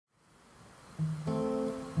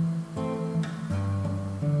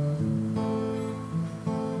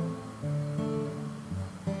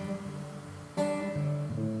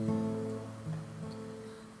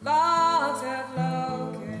Logs of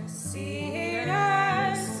locust,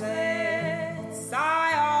 cedar slits,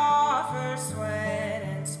 I offer sweat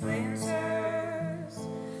and splinters.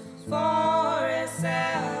 Forest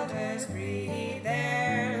elders breathe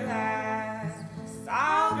their last.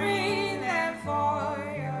 I'll bring them for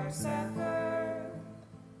your supper.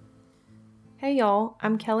 Hey y'all,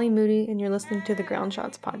 I'm Kelly Moody and you're listening to the Ground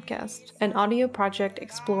Shots Podcast, an audio project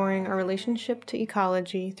exploring our relationship to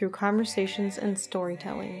ecology through conversations and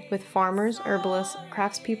storytelling with farmers, herbalists,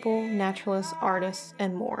 craftspeople, naturalists, artists,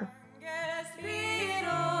 and more.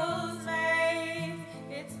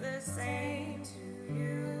 It's the same to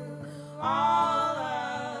you, all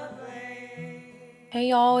ablaze. Hey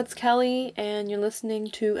y'all, it's Kelly, and you're listening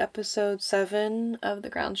to episode 7 of the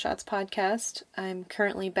Ground Shots Podcast. I'm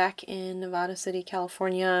currently back in Nevada City,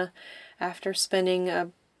 California, after spending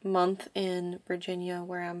a month in Virginia,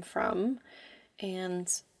 where I'm from. And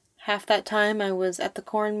half that time I was at the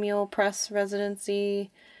cornmeal press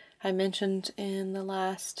residency I mentioned in the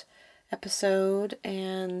last episode,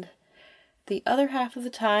 and the other half of the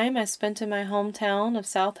time I spent in my hometown of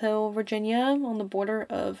South Hill, Virginia, on the border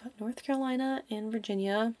of North Carolina and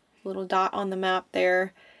Virginia. Little dot on the map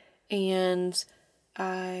there. And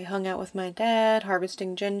I hung out with my dad,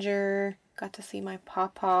 harvesting ginger, got to see my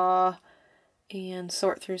pawpaw, and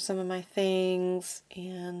sort through some of my things,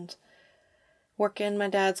 and work in my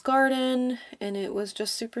dad's garden, and it was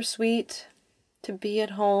just super sweet to be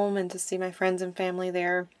at home and to see my friends and family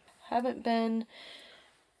there. Haven't been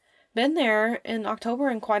there in October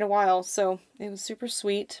in quite a while, so it was super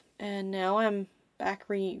sweet. And now I'm back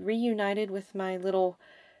reunited with my little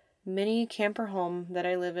mini camper home that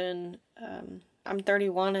I live in. I'm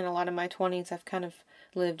 31, and a lot of my 20s I've kind of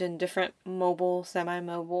lived in different mobile,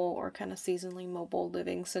 semi-mobile, or kind of seasonally mobile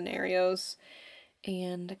living scenarios.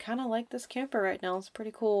 And I kind of like this camper right now. It's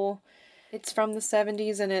pretty cool. It's from the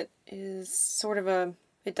 70s, and it is sort of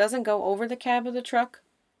it doesn't go over the cab of the truck,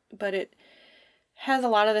 but it has a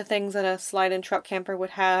lot of the things that a slide-in truck camper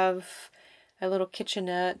would have. A little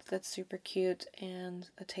kitchenette that's super cute, and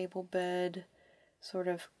a table bed, sort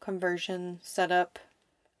of conversion setup,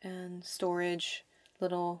 and storage,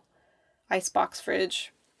 little icebox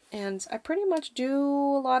fridge. And I pretty much do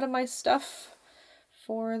a lot of my stuff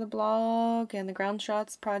for the blog and the Ground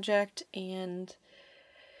Shots project, and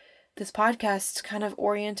this podcast kind of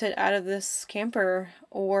oriented out of this camper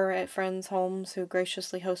or at friends' homes who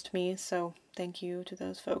graciously host me, so thank you to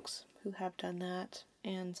those folks who have done that.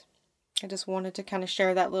 And I just wanted to kind of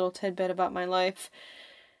share that little tidbit about my life,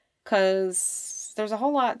 because there's a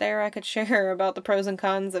whole lot there I could share about the pros and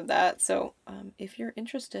cons of that. So if you're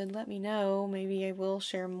interested, let me know. Maybe I will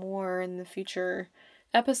share more in the future.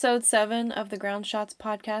 Episode 7 of the Ground Shots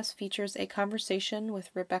podcast features a conversation with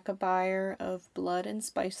Rebecca Beyer of Blood and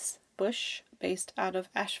Spicebush, based out of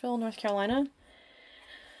Asheville, North Carolina.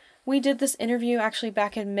 We did this interview actually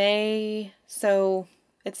back in May, so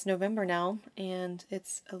it's November now, and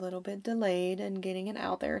it's a little bit delayed in getting it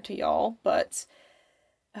out there to y'all, but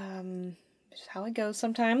it's how it goes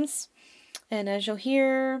sometimes. And as you'll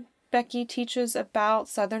hear, Becky teaches about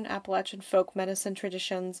Southern Appalachian folk medicine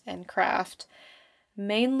traditions and craft,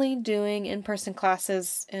 mainly doing in-person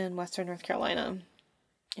classes in Western North Carolina.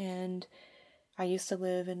 And I used to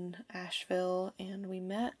live in Asheville, and we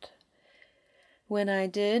met when I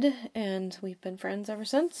did, and we've been friends ever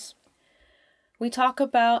since. We talk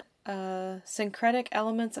about syncretic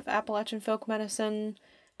elements of Appalachian folk medicine.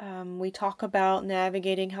 We talk about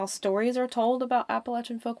navigating how stories are told about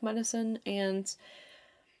Appalachian folk medicine and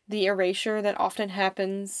the erasure that often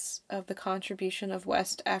happens of the contribution of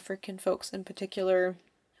West African folks in particular.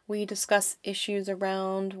 We discuss issues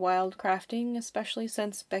around wildcrafting, especially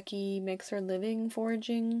since Becky makes her living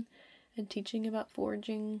foraging and teaching about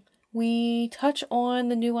foraging. We touch on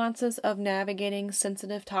the nuances of navigating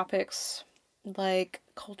sensitive topics like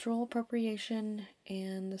cultural appropriation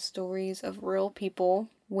and the stories of rural people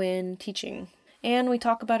when teaching. And we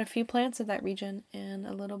talk about a few plants of that region and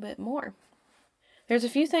a little bit more. There's a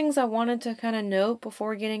few things I wanted to kind of note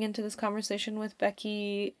before getting into this conversation with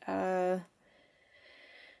Becky.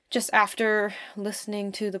 Just after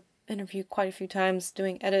listening to the interview quite a few times,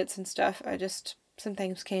 doing edits and stuff, some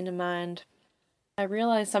things came to mind. I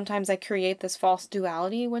realize sometimes I create this false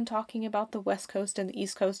duality when talking about the West Coast and the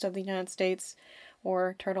East Coast of the United States,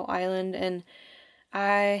 or Turtle Island, and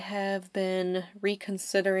I have been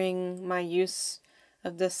reconsidering my use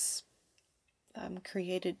of this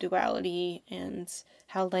created duality and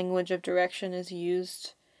how language of direction is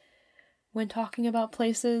used when talking about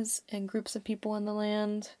places and groups of people in the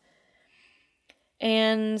land.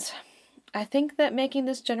 And I think that making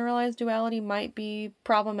this generalized duality might be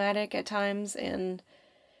problematic at times, and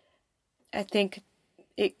I think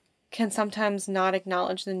it can sometimes not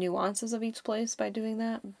acknowledge the nuances of each place by doing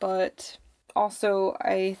that, but also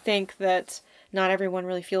I think that not everyone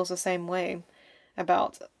really feels the same way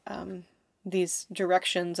about these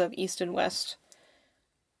directions of East and West.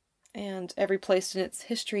 And every place in its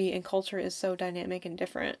history and culture is so dynamic and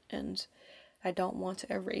different, and I don't want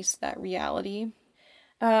to erase that reality.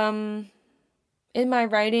 In my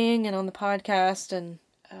writing and on the podcast and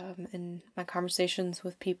in my conversations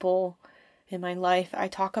with people in my life, I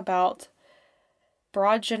talk about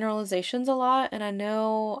broad generalizations a lot, and I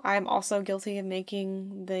know I'm also guilty of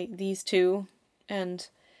making these too, and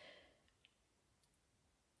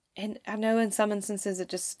I know in some instances it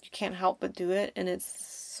just, you can't help but do it, and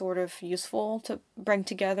it's sort of useful to bring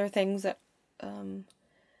together things that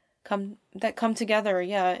come together,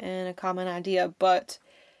 in a common idea, but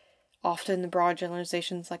often the broad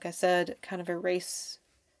generalizations, like I said, kind of erase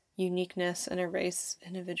uniqueness and erase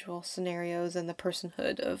individual scenarios and the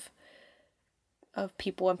personhood of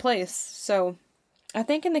people and place. So I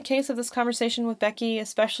think in the case of this conversation with Becky,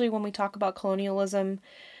 especially when we talk about colonialism,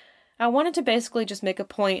 I wanted to basically just make a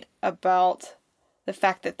point about the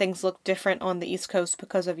fact that things look different on the East Coast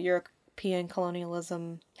because of European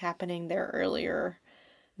colonialism happening there earlier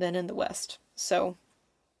than in the West. So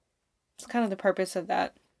it's kind of the purpose of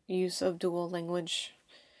that use of dual language.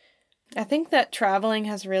 I think that traveling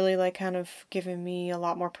has really kind of given me a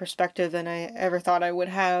lot more perspective than I ever thought I would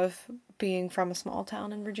have, being from a small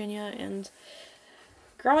town in Virginia. And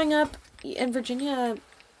growing up in Virginia,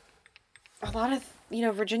 a lot of,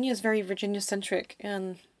 Virginia is very Virginia-centric,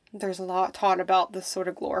 and there's a lot taught about this sort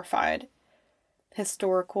of glorified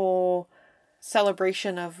historical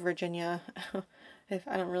celebration of Virginia. If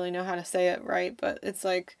I don't really know how to say it right, but it's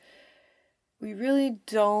we really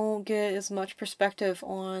don't get as much perspective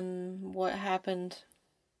on what happened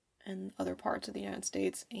in other parts of the United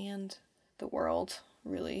States and the world,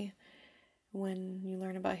 really, when you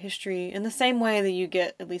learn about history in the same way that you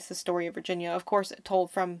get at least the story of Virginia, of course,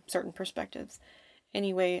 told from certain perspectives.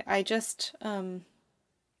 Anyway, I just I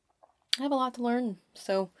have a lot to learn,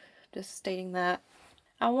 so just stating that.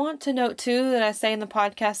 I want to note, too, that I say in the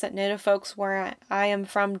podcast that Native folks where I am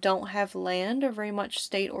from don't have land or very much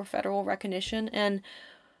state or federal recognition, and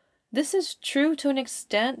this is true to an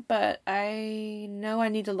extent, but I know I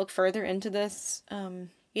need to look further into this.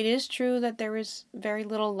 It is true that there is very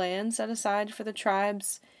little land set aside for the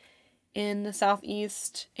tribes in the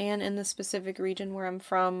Southeast and in the specific region where I'm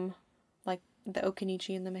from, like the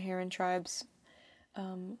Occaneechi and the Meherrin tribes,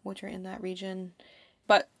 which are in that region.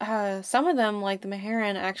 But some of them, like the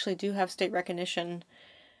Meherrin, actually do have state recognition,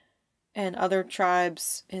 and other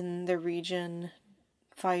tribes in the region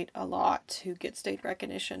fight a lot to get state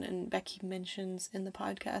recognition. And Becky mentions in the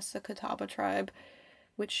podcast the Catawba tribe,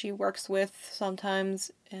 which she works with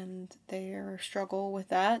sometimes, and they struggle with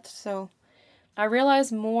that. So I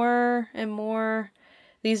realize more and more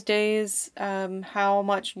these days how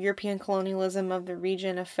much European colonialism of the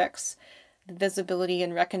region affects the visibility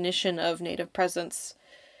and recognition of Native presence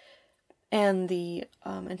and the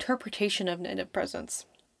interpretation of Native presence.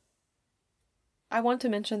 I want to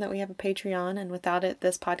mention that we have a Patreon, and without it,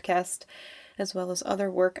 this podcast, as well as other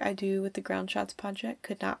work I do with the Ground Shots Project,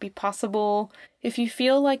 could not be possible. If you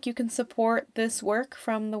feel like you can support this work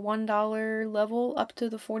from the $1 level up to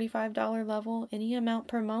the $45 level, any amount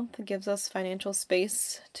per month gives us financial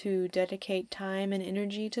space to dedicate time and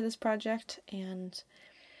energy to this project, and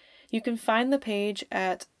you can find the page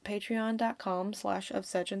at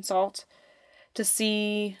patreon.com/ofsedgeandsalt to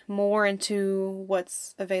see more into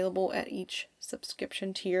what's available at each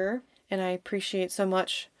subscription tier. And I appreciate so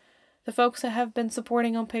much the folks that have been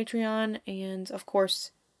supporting on Patreon, and of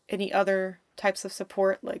course any other types of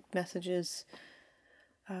support like messages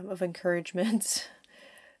of encouragement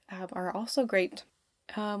are also great.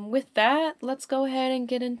 With that, let's go ahead and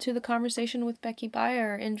get into the conversation with Becky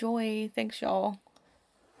Beyer. Enjoy. Thanks, y'all.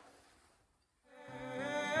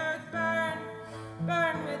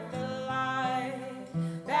 Burn with the light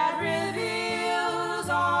that reveals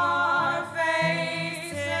our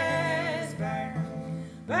faces.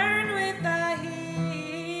 Burn with the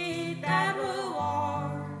heat that will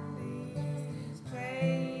warm these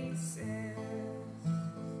places.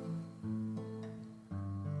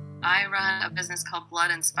 I run a business called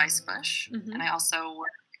Blood and Spicebush, and I also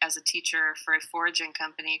work as a teacher for a foraging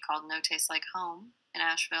company called No Taste Like Home in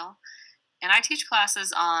Asheville. And I teach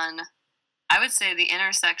classes on, I would say, the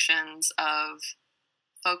intersections of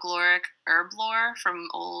folkloric herb lore from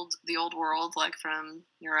the old world, like from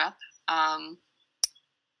Europe,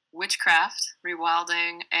 witchcraft,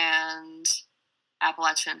 rewilding, and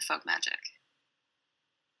Appalachian folk magic.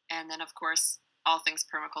 And then, of course, all things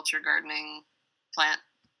permaculture, gardening, plant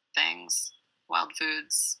things, wild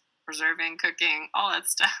foods, preserving, cooking, all that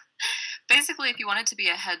stuff. Basically, if you wanted to be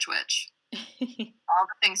a hedge witch, all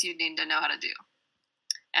the things you need to know how to do.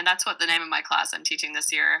 And that's what the name of my class I'm teaching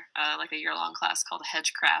this year, like a year-long class called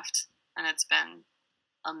Hedgecraft. And it's been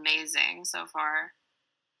amazing so far.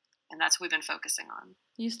 And that's what we've been focusing on.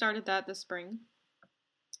 You started that this spring?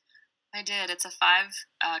 I did. It's a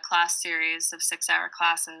 5-class series of 6-hour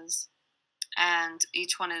classes. And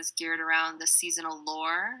each one is geared around the seasonal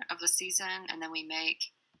lore of the season. And then we make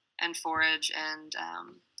and forage and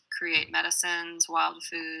create medicines, wild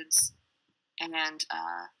foods, and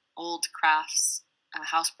old crafts,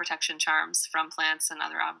 house protection charms from plants and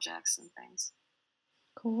other objects and things.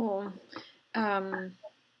 Cool.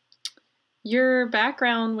 Your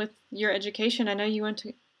background with your education, I know you went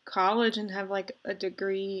to college and have like a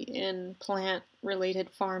degree in plant-related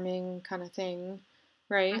farming kind of thing,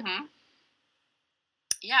 right? Mm-hmm.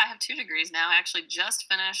 Yeah, I have 2 degrees now. I actually just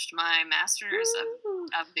finished my master's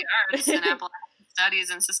of the arts in Appalachian Studies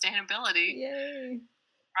and Sustainability. Yay.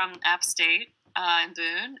 From App State in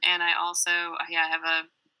Boone. And I also have a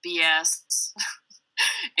BS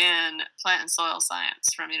in plant and soil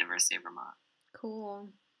science from University of Vermont. Cool.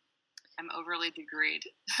 I'm overly degreed.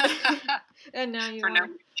 And now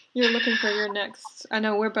you're looking for your next. I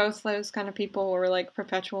know we're both those kind of people. We're like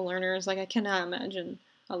perpetual learners. Like I cannot imagine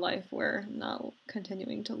a life where I'm not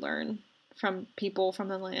continuing to learn from people from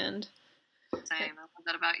the land. Same. I love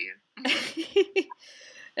that about you.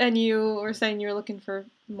 And you were saying you're looking for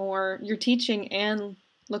more. You're teaching and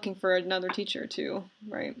looking for another teacher too,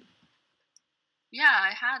 right? Yeah,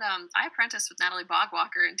 I apprenticed with Natalie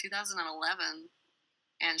Bogwalker in 2011.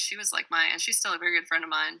 And she was like and she's still a very good friend of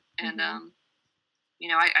mine. And,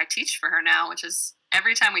 I teach for her now, which is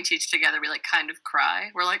every time we teach together, we like kind of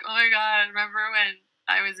cry. We're like, oh my God, remember when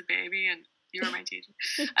I was a baby and you were my teacher?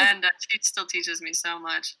 And she still teaches me so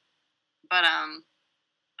much. But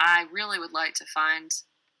I really would like to find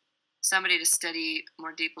somebody to study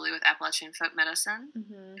more deeply with Appalachian folk medicine.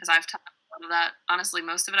 Because I've taught a lot of that. Honestly,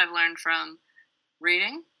 most of it I've learned from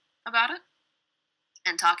reading about it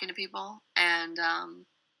and talking to people and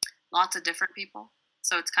lots of different people.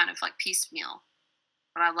 So it's kind of like piecemeal.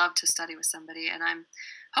 But I love to study with somebody. And I'm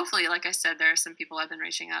hopefully, like I said, there are some people I've been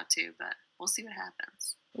reaching out to, but we'll see what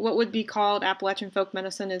happens. What would be called Appalachian folk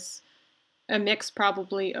medicine is a mix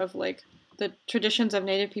probably of like the traditions of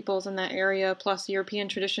Native peoples in that area plus European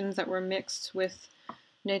traditions that were mixed with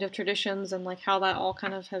Native traditions and like how that all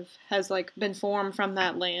kind of has like been formed from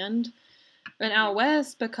that land. And out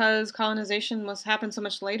west, because colonization happened so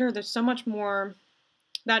much later, there's so much more,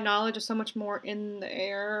 that knowledge is so much more in the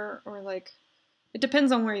air, or like, it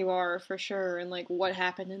depends on where you are for sure, and like what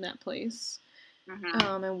happened in that place,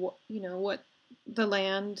 and what the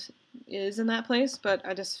land is in that place. But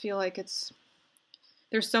I just feel like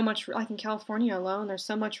there's so much, like in California alone, there's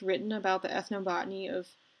so much written about the ethnobotany of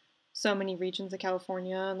so many regions of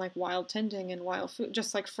California and like wild tending and wild food,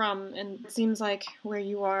 just like and it seems like where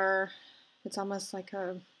you are, it's almost like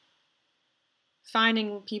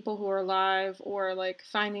finding people who are alive or like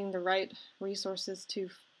finding the right resources to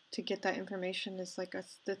get that information is like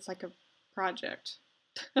it's like a project.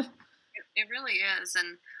 It really is.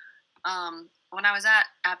 And when I was at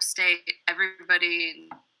App State, everybody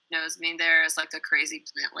knows me there as like the crazy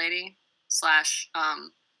plant lady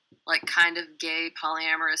 / like kind of gay,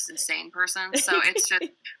 polyamorous, insane person. So it's just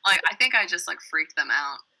like I think I just like freaked them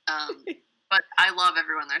out. But I love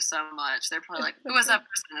everyone there so much. They're probably like, who was that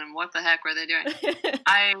person and what the heck were they doing?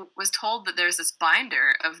 I was told that there's this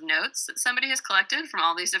binder of notes that somebody has collected from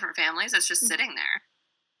all these different families that's just sitting there.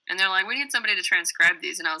 And they're like, we need somebody to transcribe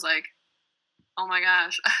these. And I was like, oh my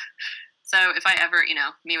gosh. So if I ever,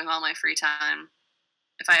 me with all my free time,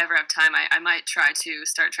 if I ever have time, I might try to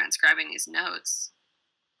start transcribing these notes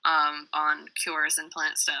on cures and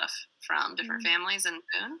plant stuff from different families in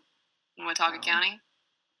Boone, in Watauga County.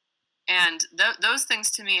 And those things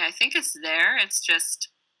to me, I think it's there. It's just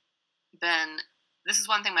been, this is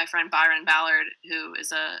one thing my friend Byron Ballard, who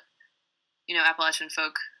is a, Appalachian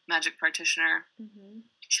folk magic practitioner,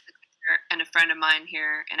 and a friend of mine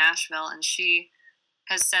here in Asheville, and she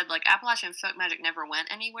has said, like, Appalachian folk magic never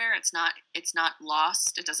went anywhere. It's not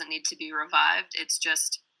lost. It doesn't need to be revived. It's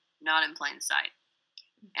just not in plain sight.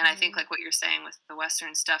 And I think, like what you're saying with the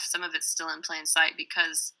Western stuff, some of it's still in plain sight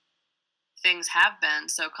because things have been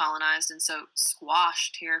so colonized and so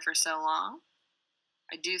squashed here for so long.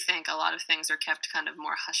 I do think a lot of things are kept kind of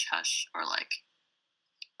more hush-hush, or like,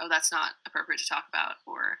 oh, that's not appropriate to talk about,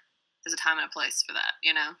 or there's a time and a place for that,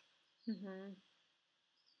 you know? Mm-hmm.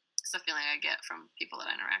 It's the feeling I get from people that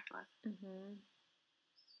I interact with. Mm-hmm.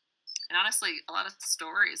 And honestly, a lot of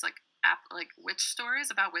stories, like witch stories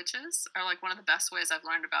about witches, are like one of the best ways I've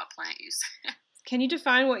learned about plant use. Can you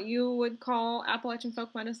define what you would call Appalachian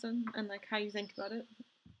folk medicine and like how you think about it?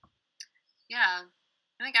 Yeah,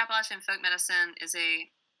 I think Appalachian folk medicine is a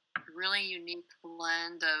really unique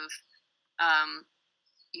blend of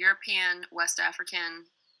European, West African,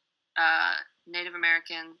 Native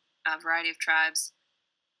American, variety of tribes,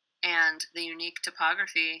 and the unique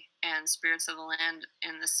topography and spirits of the land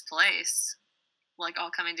in this place, like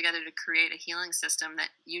all coming together to create a healing system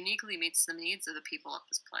that uniquely meets the needs of the people of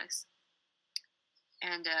this place,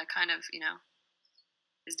 and kind of, you know,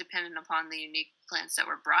 is dependent upon the unique plants that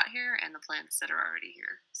were brought here and the plants that are already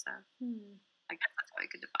here. So I guess that's how you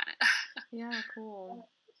could define it. Yeah, cool.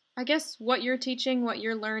 I guess what you're teaching, what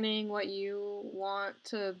you're learning, what you want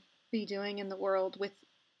to be doing in the world with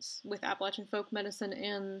Appalachian folk medicine,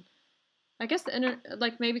 and I guess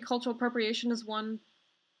like maybe cultural appropriation is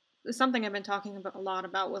something I've been talking about a lot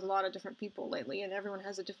with a lot of different people lately, and everyone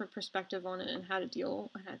has a different perspective on it and how to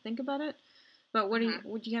deal and how to think about it. But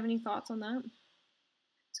would you have any thoughts on that?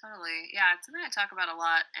 Totally. Yeah, it's something I talk about a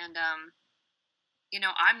lot. And, you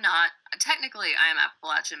know, I am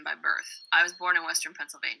Appalachian by birth. I was born in Western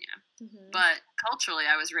Pennsylvania. Mm-hmm. But culturally,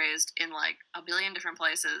 I was raised in like a billion different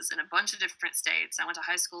places in a bunch of different states. I went to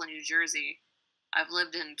high school in New Jersey. I've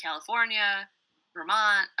lived in California,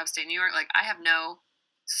 Vermont, upstate New York. Like, I have no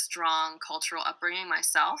strong cultural upbringing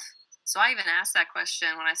myself. So I even asked that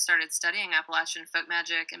question when I started studying Appalachian folk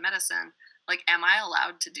magic and medicine. Like, am I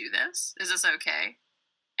allowed to do this? Is this okay?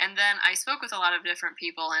 And then I spoke with a lot of different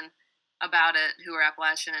people about it who are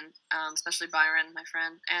Appalachian, and especially Byron, my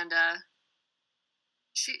friend. And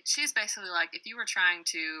she's basically like, if you were trying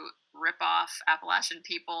to rip off Appalachian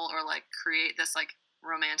people or like create this like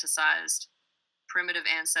romanticized primitive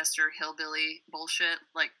ancestor hillbilly bullshit,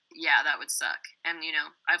 like, yeah, that would suck. And, you know,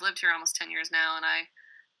 I've lived here almost 10 years now, and I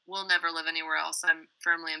will never live anywhere else. I'm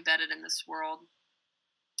firmly embedded in this world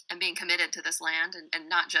and being committed to this land, and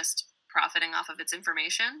not just profiting off of its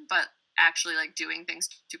information, but actually like doing things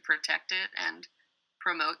to protect it and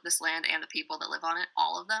promote this land and the people that live on it,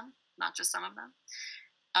 all of them, not just some of them.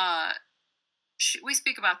 We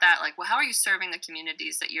speak about that, like, well, how are you serving the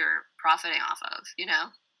communities that you're profiting off of, you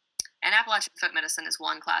know? And Appalachian folk medicine is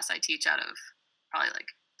one class I teach out of probably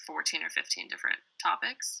like 14 or 15 different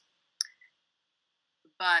topics.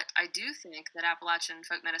 But I do think that Appalachian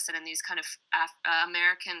folk medicine and these kind of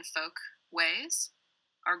American folk ways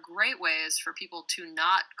are great ways for people to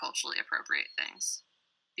not culturally appropriate things,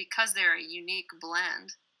 because they're a unique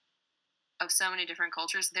blend of so many different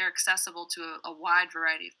cultures. They're accessible to a wide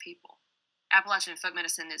variety of people. Appalachian folk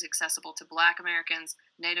medicine is accessible to Black Americans,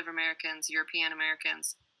 Native Americans, European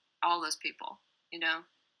Americans, all those people, you know,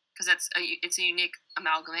 because it's a unique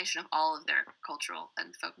amalgamation of all of their cultural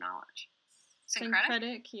and folk knowledge.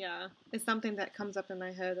 Syncretic, yeah, is something that comes up in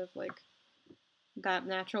my head of like that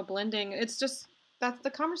natural blending. It's just that the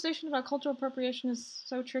conversation about cultural appropriation is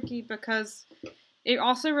so tricky, because it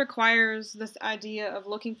also requires this idea of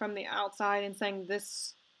looking from the outside and saying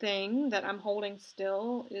this thing that I'm holding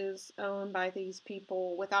still is owned by these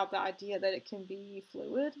people, without the idea that it can be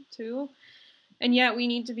fluid too. And yet we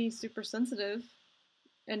need to be super sensitive.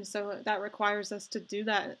 And so that requires us to do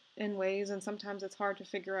that in ways, and sometimes it's hard to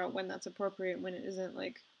figure out when that's appropriate, when it isn't.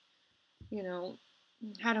 Like, you know,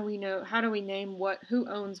 how do we name who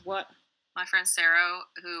owns what? My friend Sarah,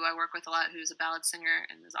 who I work with a lot, who's a ballad singer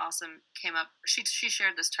and is awesome, came up, she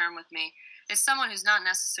shared this term with me. It's someone who's not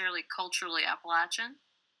necessarily culturally Appalachian.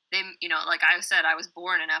 They, you know, like I said, I was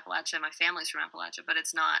born in Appalachia, my family's from Appalachia, but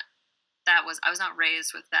I was not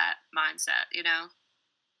raised with that mindset, you know,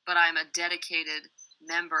 but I'm a dedicated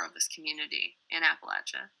member of this community in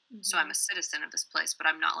Appalachia. Mm-hmm. So I'm a citizen of this place, but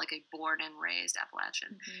I'm not like a born and raised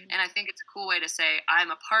Appalachian. Mm-hmm. And I think it's a cool way to say I'm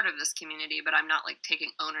a part of this community, but I'm not like taking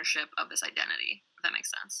ownership of this identity, if that makes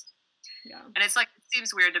sense. Yeah. And it's like, it seems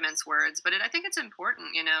weird to mince words, but I think it's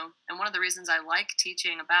important, you know, and one of the reasons I like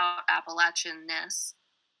teaching about Appalachianness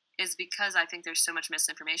is because I think there's so much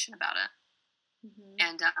misinformation about it. Mm-hmm.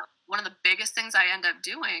 And one of the biggest things I end up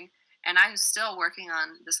doing, and I'm still working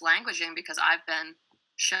on this languaging because I've been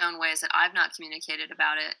shown ways that I've not communicated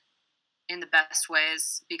about it in the best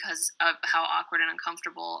ways because of how awkward and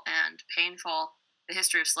uncomfortable and painful the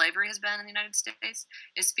history of slavery has been in the United States,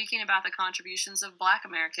 is speaking about the contributions of Black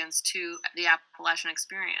Americans to the Appalachian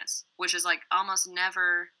experience, which is like almost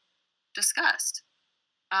never discussed.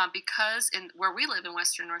 because where we live in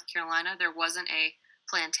Western North Carolina, there wasn't a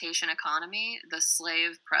plantation economy. The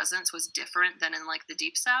slave presence was different than in like the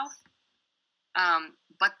Deep South.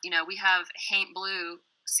 But we have haint blue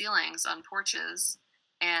ceilings on porches,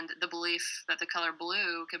 and the belief that the color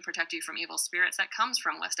blue can protect you from evil spirits that comes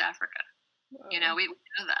from West Africa. Whoa. We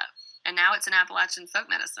know that, and now it's an Appalachian folk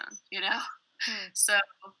medicine. So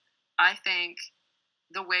I think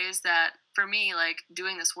the ways that, for me, like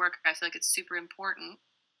doing this work, I feel like it's super important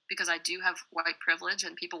because I do have white privilege,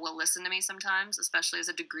 and people will listen to me sometimes, especially as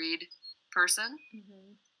a degreed person.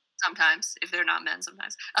 Mm-hmm. Sometimes, if they're not men,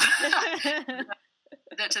 sometimes.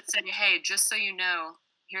 That to say, hey, just so you know,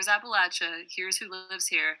 here's Appalachia, here's who lives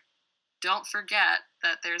here. Don't forget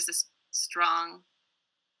that there's this strong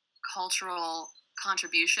cultural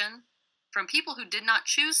contribution from people who did not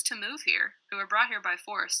choose to move here, who were brought here by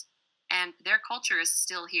force, and their culture is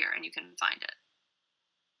still here, and you can find it.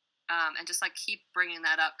 And just like keep bringing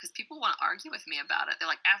that up, because people want to argue with me about it. They're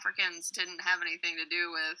like, Africans didn't have anything to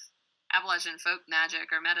do with Appalachian folk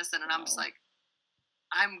magic or medicine, and I'm just like,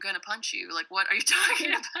 I'm gonna punch you. Like, what are you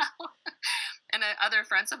talking about? And other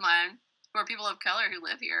friends of mine who are people of color who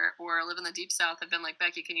live here or live in the Deep South have been like,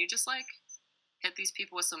 Becky, can you just like hit these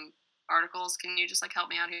people with some articles? Can you just like help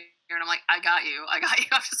me out here? And I'm like, I got you. I'm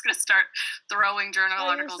just gonna start throwing journal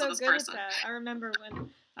articles you're at this so good person. At that. I remember when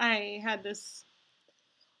I had this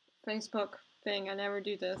Facebook thing. I never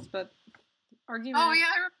do this, but argument. Oh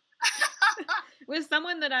yeah. With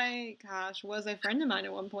someone that was a friend of mine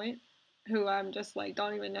at one point, who I'm just like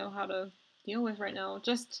don't even know how to deal with right now.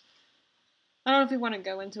 Just, I don't know if you want to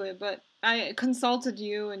go into it, but I consulted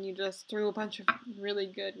you and you just threw a bunch of really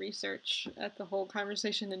good research at the whole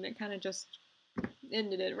conversation, and it kind of just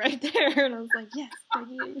ended it right there. And I was like, yes, thank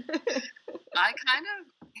you. I kind of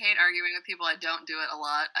hate arguing with people. I don't do it a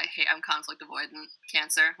lot. I'm conflict avoidant.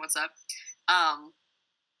 Cancer, what's up?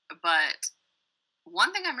 But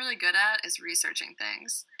one thing I'm really good at is researching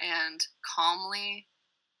things and calmly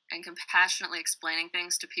and compassionately explaining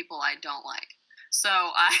things to people I don't like. So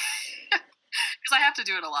because I have to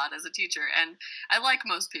do it a lot as a teacher, and I like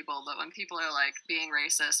most people, but when people are like being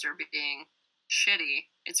racist or being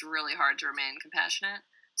shitty, it's really hard to remain compassionate.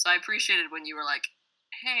 So I appreciated when you were like,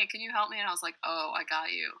 hey, can you help me? And I was like, oh, I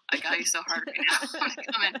got you so hard right now. I'm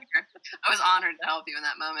gonna come in here. I was honored to help you in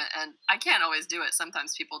that moment, and I can't always do it.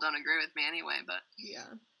 Sometimes people don't agree with me anyway, but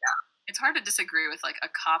yeah, it's hard to disagree with like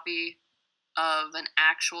a copy of an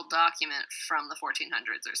actual document from the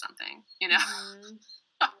 1400s or something, Mm-hmm.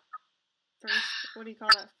 First, what do you call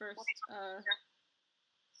that? First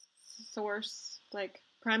source, like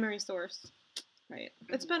primary source, right?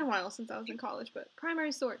 It's been a while since I was in college, but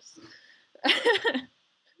primary source.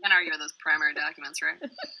 Can't argue with those primary documents, right?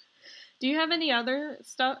 Do you have any other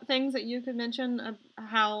things that you could mention of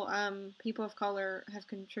how people of color have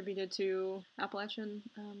contributed to Appalachian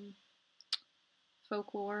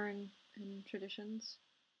folklore and traditions?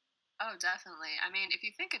 Oh, definitely. I mean, if you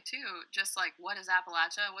think it too, just like, what is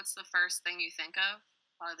Appalachia? What's the first thing you think of?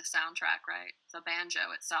 Probably the soundtrack, right? The banjo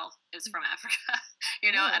itself is from Africa,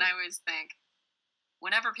 And I always think,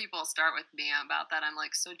 whenever people start with me about that, I'm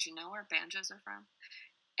like, so do you know where banjos are from?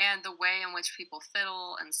 And the way in which people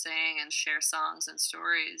fiddle and sing and share songs and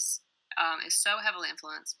stories is so heavily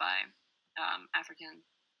influenced by African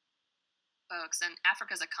folks. And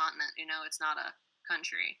Africa's a continent, it's not a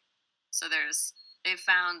country. So they've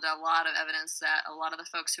found a lot of evidence that a lot of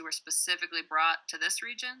the folks who were specifically brought to this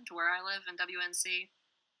region, to where I live in WNC,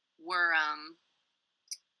 were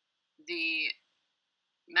the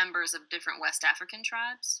members of different West African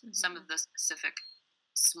tribes. Mm-hmm. Some of the specific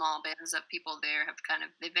small bands of people there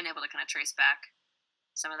they've been able to kind of trace back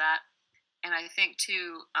some of that. And I think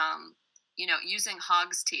too, using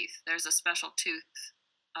hog's teeth, there's a special tooth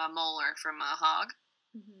molar from a hog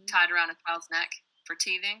tied around a child's neck for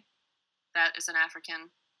teething. That is an African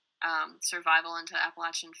survival into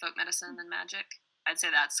Appalachian folk medicine and magic. I'd say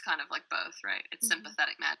that's kind of like both, right? It's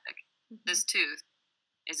sympathetic magic. Mm-hmm. This tooth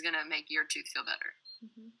is going to make your tooth feel better.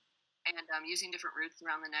 Mm-hmm. And using different roots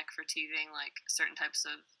around the neck for teething, like certain types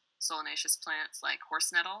of solanaceous plants like horse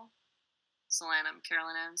nettle, Solanum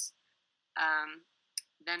carolinense.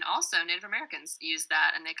 Then also Native Americans use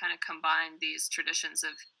that, and they kind of combine these traditions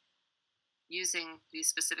of using these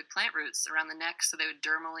specific plant roots around the neck, so they would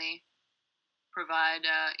dermally provide,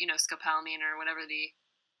 scopolamine or whatever the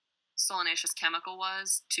solanaceous chemical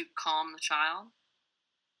was to calm the child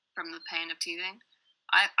from the pain of teething.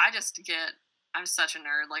 I'm such a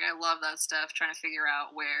nerd. Like, I love that stuff, trying to figure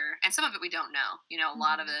out where, and some of it we don't know, a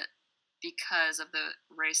lot of it because of the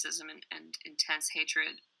racism and intense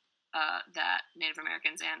hatred that Native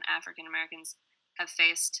Americans and African Americans have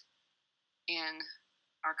faced in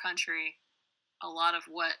our country, a lot of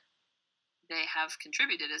what they have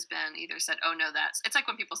contributed has been either said, oh no, it's like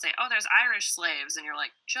when people say, oh, there's Irish slaves, and you're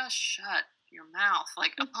like, just shut your mouth,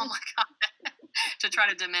 like, oh my God, to try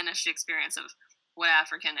to diminish the experience of what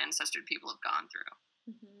African ancestral people have gone through.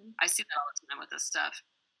 I see that all the time with this stuff.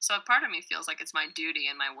 So a part of me feels like it's my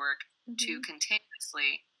duty in my work to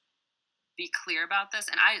continuously be clear about this.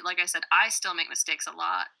 And like I said, I still make mistakes a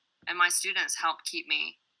lot, and my students help keep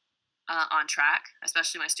me on track,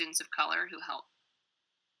 especially my students of color who help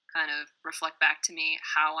kind of reflect back to me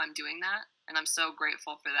how I'm doing that. And I'm so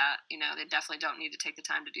grateful for that. You know, they definitely don't need to take the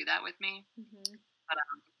time to do that with me. But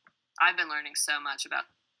I've been learning so much about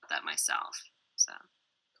that myself. So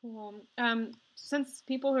cool. Since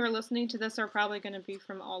people who are listening to this are probably going to be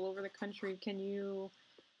from all over the country, can you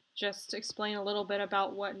just explain a little bit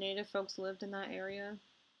about what Native folks lived in that area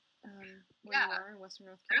where you are in Western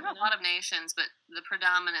North Carolina? There's a lot of nations, but the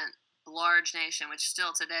predominant large nation, which still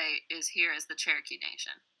today is here, is the Cherokee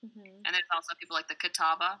Nation. And there's also people like the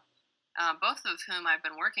Catawba, both of whom I've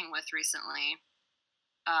been working with recently,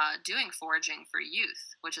 doing foraging for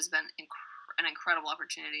youth, which has been an incredible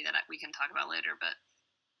opportunity that we can talk about later. But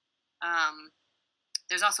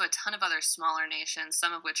there's also a ton of other smaller nations,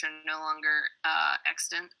 some of which are no longer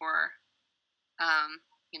extant or,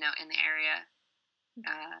 in the area.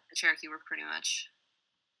 The Cherokee were pretty much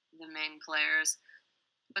the main players.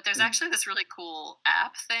 But there's actually this really cool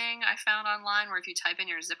app thing I found online where if you type in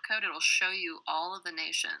your zip code, it'll show you all of the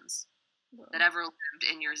nations that ever lived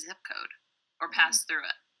in your zip code or passed through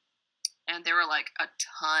it. And there were like a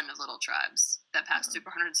ton of little tribes that passed through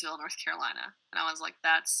Barnardsville, North Carolina. And I was like,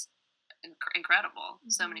 that's incredible.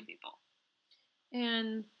 So many people.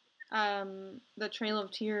 And the Trail of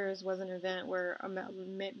Tears was an event where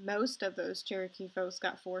most of those Cherokee folks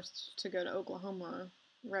got forced to go to Oklahoma.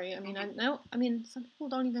 Right. I mean, some people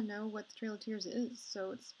don't even know what the Trail of Tears is,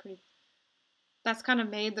 so it's that's kind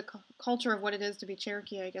of made the culture of what it is to be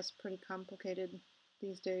Cherokee, I guess, pretty complicated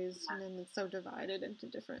these days, and then it's so divided into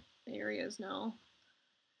different areas now.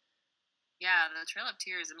 Yeah, the Trail of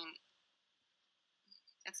Tears, I mean,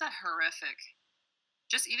 it's that horrific.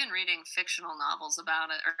 Just even reading fictional novels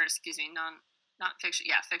about it, or excuse me, not fiction,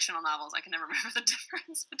 fictional novels, I can never remember the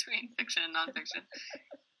difference between fiction and nonfiction.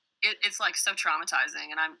 It's like so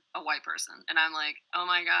traumatizing, and I'm a white person, and I'm like, oh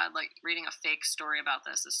my God, like reading a fake story about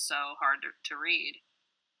this is so hard to read.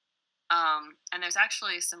 And there's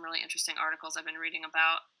actually some really interesting articles I've been reading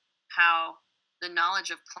about how the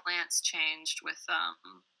knowledge of plants changed with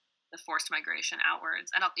the forced migration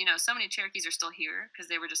outwards. And so many Cherokees are still here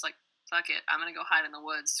because they were just like, fuck it, I'm gonna go hide in the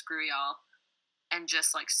woods, screw y'all, and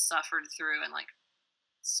just like suffered through and like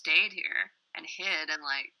stayed here and hid and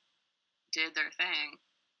like did their thing.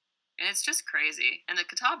 And it's just crazy. And the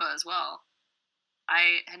Catawba as well.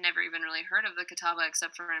 I had never even really heard of the Catawba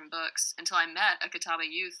except for in books until I met a Catawba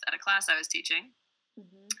youth at a class I was teaching.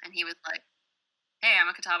 And he was like, hey, I'm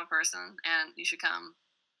a Catawba person and you should come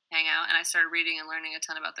hang out. And I started reading and learning a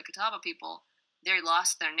ton about the Catawba people. They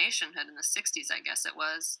lost their nationhood in the 60s, I guess it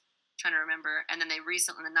was. I'm trying to remember. And then they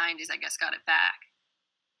recently, in the 90s, I guess, got it back.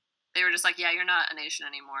 They were just like, yeah, you're not a nation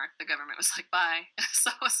anymore. The government was like, bye. So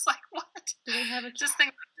it's like, what? Do they have just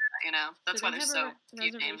think about that, That's why there's so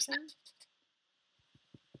few names.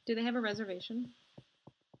 Do they have a reservation?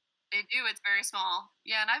 They do. It's very small.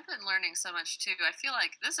 Yeah, and I've been learning so much, too. I feel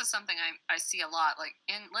like this is something I see a lot, like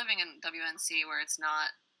living in WNC where it's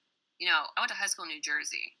not, I went to high school in New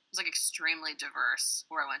Jersey. It was like extremely diverse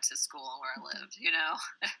where I went to school and where I lived,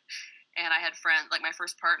 And I had friends, like my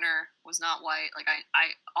first partner was not white. Like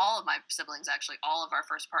all of my siblings, actually, all of our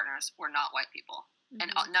first partners were not white people.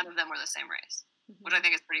 And none of them were the same race, which I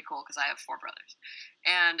think is pretty cool because I have 4 brothers.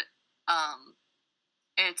 And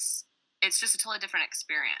it's just a totally different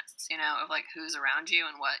experience, of like who's around you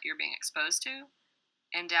and what you're being exposed to.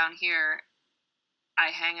 And down here,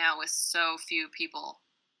 I hang out with so few people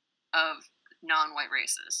of non-white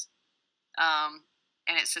races.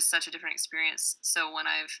 And it's just such a different experience. So when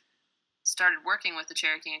I've started working with the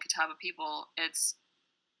Cherokee and Catawba people,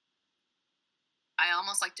 I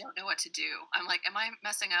almost like don't know what to do. I'm like, am I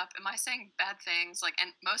messing up? Am I saying bad things? Like,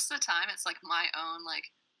 and most of the time it's like my own, like,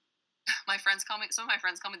 some of my friends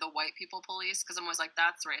call me the white people police, because I'm always like,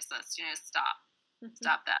 that's racist,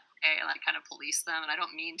 stop that. Okay, I like kind of police them, and I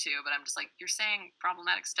don't mean to, but I'm just like, you're saying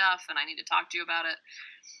problematic stuff and I need to talk to you about it.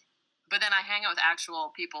 But then I hang out with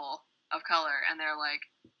actual people of color, and they're like,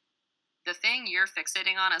 the thing you're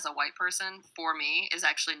fixating on as a white person for me is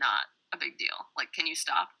actually not a big deal. Like, can you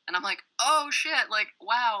stop? And I'm like, oh shit, like,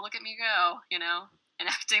 wow, look at me go,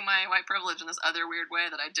 enacting my white privilege in this other weird way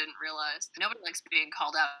that I didn't realize. Nobody likes being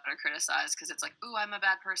called out or criticized because it's like, ooh, I'm a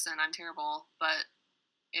bad person, I'm terrible. But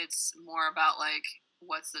It's more about like,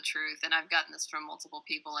 what's the truth? And I've gotten this from multiple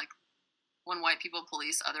people, like when white people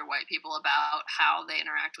police other white people about how they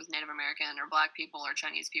interact with Native American or Black people or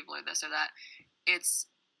Chinese people or this or that.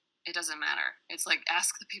 It doesn't matter. It's like,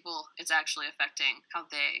 ask the people it's actually affecting, how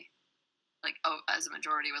they, like, as a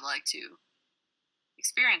majority, would like to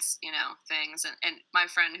experience, things. And my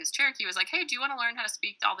friend who's Cherokee was like, hey, do you want to learn how to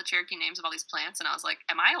speak all the Cherokee names of all these plants? And I was like,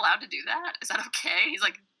 am I allowed to do that? Is that okay? He's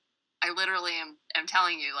like, I literally am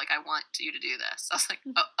telling you, like, I want you to do this. I was like,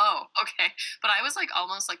 oh, okay. But I was like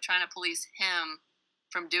almost like trying to police him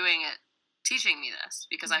from doing it, teaching me this,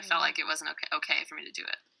 because I felt like it wasn't okay for me to do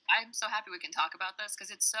it. I'm so happy we can talk about this because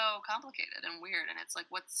it's so complicated and weird. And it's like,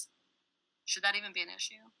 should that even be an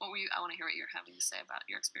issue? I want to hear what you're having to say about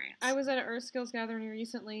your experience. I was at an Earth Skills gathering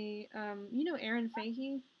recently. Erin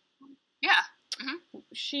Fahey? Yeah. Mm-hmm.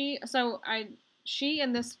 She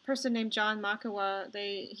and this person named John Makawa,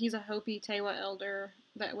 he's a Hopi Tewa elder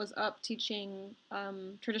that was up teaching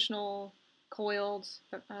traditional coiled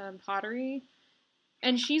pottery.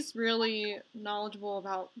 And she's really knowledgeable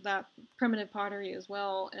about that primitive pottery as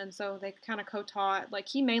well. And so they kind of co-taught. Like,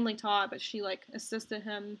 he mainly taught, but she, like, assisted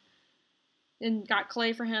him and got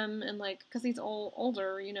clay for him. And, like, because he's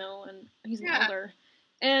older, and he's older.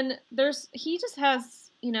 And he just has,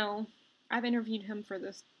 I've interviewed him for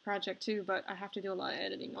this project too, but I have to do a lot of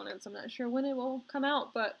editing on it, so I'm not sure when it will come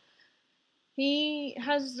out. But he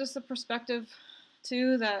has just a perspective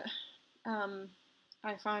too that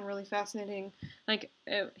I find really fascinating. Like,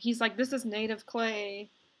 he's like, this is native clay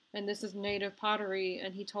and this is native pottery,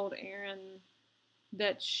 and he told Erin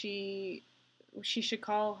that she should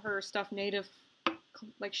call her stuff native,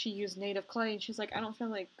 like she used native clay, and she's like, I don't feel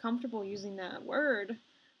like comfortable using that word,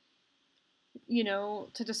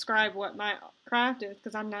 to describe what my craft is,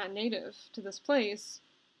 because I'm not native to this place.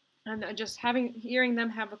 And just hearing them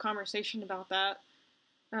have a conversation about that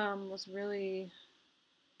was really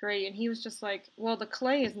great. And he was just like, well, the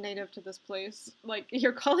clay is native to this place. Like,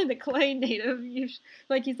 you're calling the clay native. He's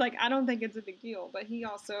like, I don't think it's a big deal. But he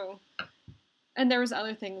also, and there was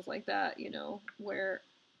other things like that, where,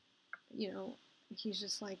 he's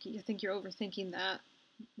just like, I think you're overthinking that,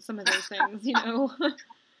 some of those things,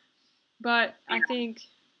 But I think,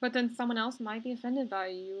 but then someone else might be offended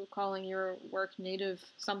by you calling your work native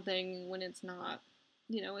something when it's not.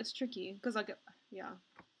 It's tricky because, like, yeah.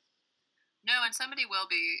 No, and somebody will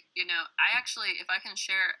be. I actually, if I can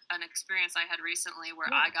share an experience I had recently where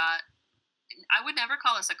I would never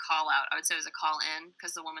call this a call out. I would say it was a call in,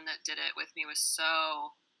 because the woman that did it with me was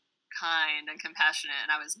so kind and compassionate,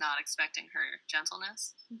 and I was not expecting her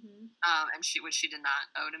gentleness. Mm-hmm. And which she did not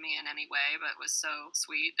owe to me in any way, but was so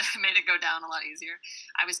sweet. It made it go down a lot easier.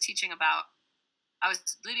 I was leading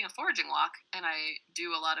a foraging walk, and I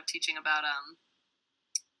do a lot of teaching about, I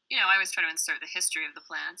always try to insert the history of the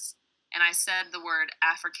plants. And I said the word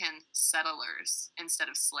African settlers instead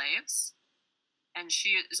of slaves. And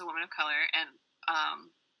she is a woman of color and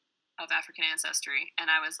of African ancestry. And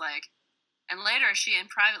I was like, and later she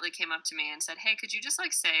privately came up to me and said, hey, could you just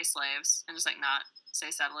like say slaves and just like not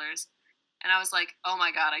say settlers? And I was like, oh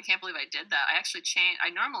my God, I can't believe I did that. I actually changed. I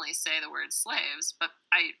normally say the word slaves, but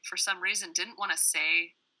I, for some reason, didn't want to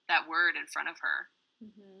say that word in front of her.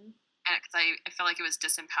 Mm-hmm. And because I felt like it was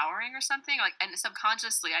disempowering or something. Like, and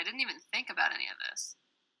subconsciously, I didn't even think about any of this.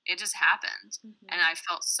 It just happened. Mm-hmm. And I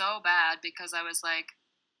felt so bad because I was like,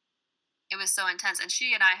 it was so intense. And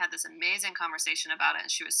she and I had this amazing conversation about it. And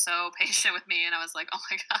she was so patient with me. And I was like, oh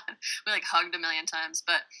my God, we like hugged a million times.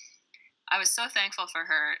 But I was so thankful for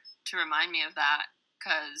her to remind me of that,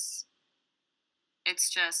 because it's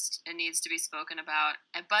just, it needs to be spoken about.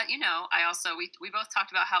 But, I also, we both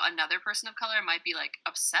talked about how another person of color might be like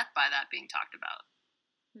upset by that being talked about.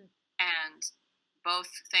 And both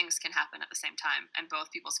things can happen at the same time. And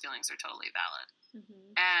both people's feelings are totally valid.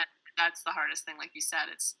 Mm-hmm. And that's the hardest thing. Like you said,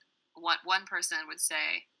 it's, what one person would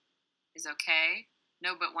say is okay.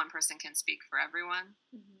 No, but one person can speak for everyone.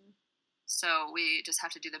 Mm-hmm. So we just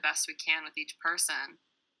have to do the best we can with each person,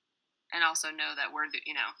 and also know that we're,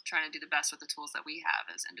 trying to do the best with the tools that we have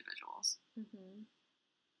as individuals. Mm-hmm.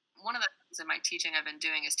 One of the things in my teaching I've been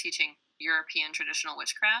doing is teaching European traditional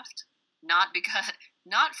witchcraft, not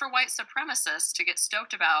for white supremacists to get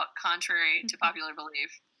stoked about, contrary to popular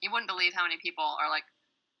belief. You wouldn't believe how many people are like,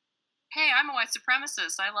 hey, I'm a white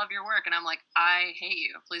supremacist, I love your work. And I'm like, I hate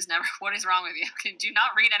you. Please never, what is wrong with you? Do you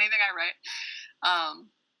not read anything I write?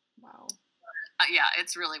 Wow. Yeah,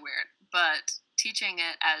 it's really weird. But teaching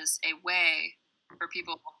it as a way for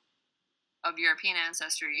people of European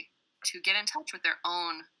ancestry to get in touch with their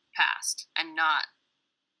own past and not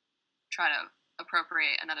try to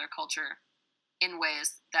appropriate another culture in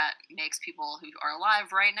ways that makes people who are alive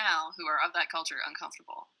right now, who are of that culture,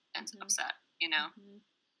 uncomfortable and upset, you know?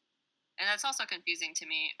 And that's also confusing to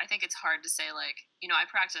me. I think it's hard to say, like, you know, I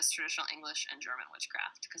practice traditional English and German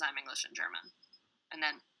witchcraft because I'm English and German, and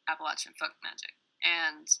then Appalachian folk magic.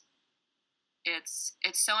 And it's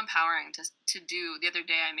so empowering to do. The other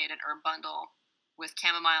day I made an herb bundle with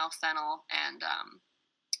chamomile, fennel, and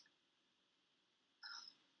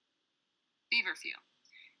feverfew.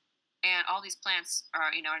 And all these plants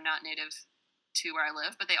are, you know, are not native to where I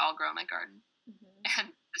live, but they all grow in my garden.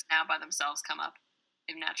 And just now by themselves come up.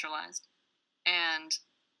 They've naturalized. And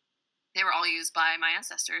they were all used by my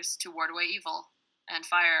ancestors to ward away evil and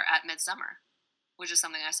fire at midsummer, which is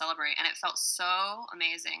something I celebrate. And it felt so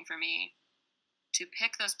amazing for me to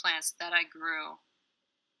pick those plants that I grew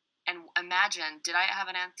and imagine, did I have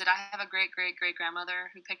a great grandmother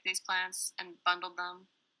who picked these plants and bundled them?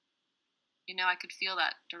 You know, I could feel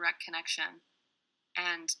that direct connection.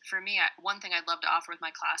 And for me, one thing I'd love to offer with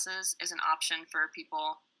my classes is an option for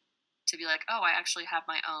people to be like, oh, I actually have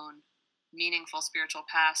my own meaningful spiritual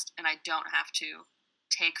past, and I don't have to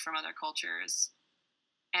take from other cultures.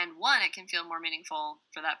 And one, it can feel more meaningful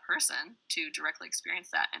for that person to directly experience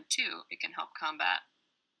that. And two, it can help combat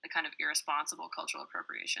the kind of irresponsible cultural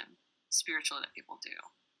appropriation spiritually that people do.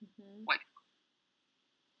 White people.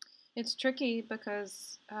 It's tricky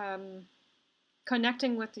because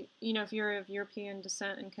connecting with, you know, if you're of European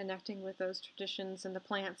descent and connecting with those traditions and the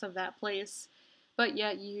plants of that place, but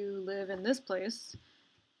yet you live in this place,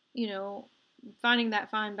 you know, finding that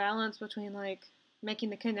fine balance between, like, making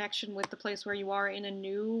the connection with the place where you are in a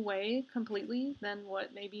new way completely than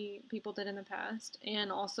what maybe people did in the past,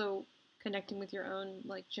 and also connecting with your own,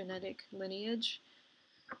 like, genetic lineage.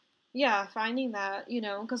 Yeah, finding that, you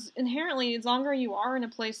know, because inherently, the longer you are in a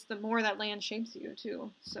place, the more that land shapes you,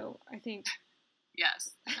 too. So I think...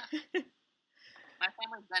 Yes. My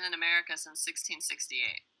family's been in America since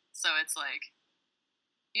 1668. So it's like,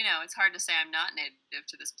 you know, it's hard to say I'm not native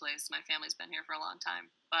to this place. My family's been here for a long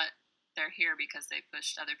time, but they're here because they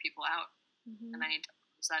pushed other people out, and I need to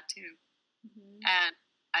push that too. And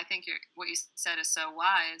I think what you said is so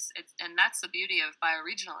wise. And that's the beauty of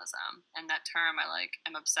bioregionalism, and that term I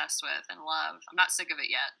am obsessed with and love. I'm not sick of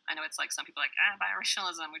it yet. I know it's like some people are like,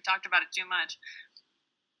 bioregionalism, we've talked about it too much.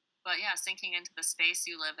 But yeah, sinking into the space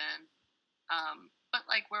you live in. But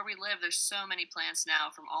like where we live, there's so many plants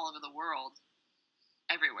now from all over the world,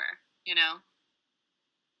 everywhere, you know?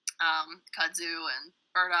 Kudzu and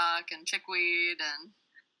burdock and chickweed and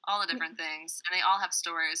all the different things. And they all have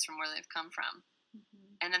stories from where they've come from.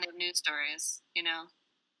 And then they have new stories, you know?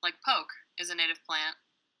 Like poke is a native plant,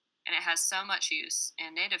 and it has so much use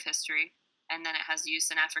in native history, and then it has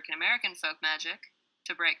use in African American folk magic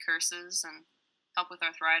to break curses and help with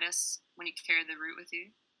arthritis when you carry the root with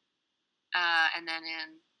you. And then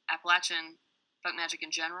in Appalachian folk magic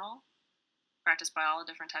in general, practiced by all the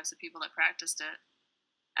different types of people that practiced it.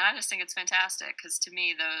 And I just think it's fantastic because to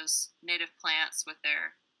me, those native plants with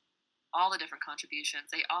all the different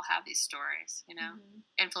contributions, they all have these stories, you know,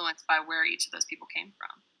 influenced by where each of those people came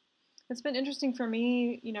from. It's been interesting for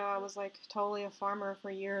me, you know, I was like totally a farmer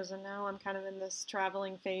for years, and now I'm kind of in this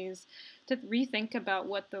traveling phase to rethink about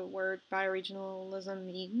what the word bioregionalism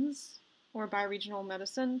means, or bioregional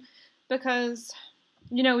medicine, because,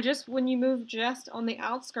 you know, just when you move just on the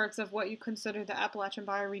outskirts of what you consider the Appalachian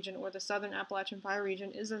bioregion or the Southern Appalachian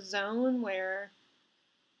bioregion is a zone where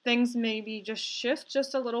things maybe just shift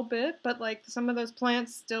just a little bit, but like some of those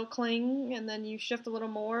plants still cling, and then you shift a little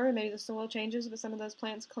more, and maybe the soil changes, but some of those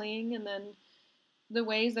plants cling, and then the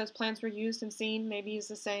ways those plants were used and seen maybe is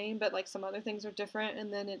the same, but like some other things are different,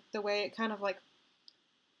 and then the way it kind of like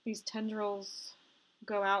these tendrils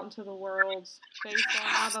go out into the world based on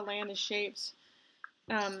how the land is shaped.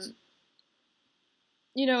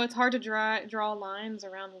 You know, it's hard to draw lines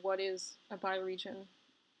around what is a bioregion.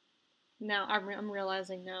 Now, I'm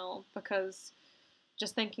realizing now, because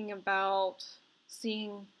just thinking about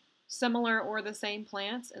seeing similar or the same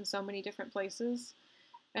plants in so many different places,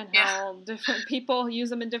 and how different people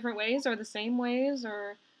use them in different ways or the same ways,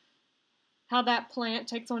 or how that plant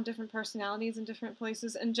takes on different personalities in different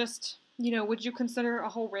places. And just, you know, would you consider a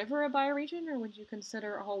whole river a bioregion, or would you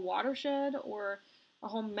consider a whole watershed, or a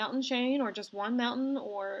whole mountain chain, or just one mountain,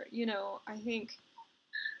 or, you know, I think...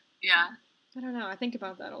 Yeah. I don't know, I think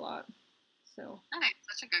about that a lot. So I think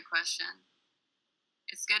it's such a good question.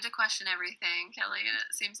 It's good to question everything, Kelly, and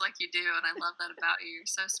it seems like you do, and I love that about you. You're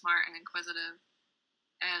so smart and inquisitive.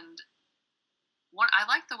 And I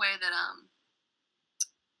like the way that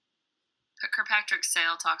Kirkpatrick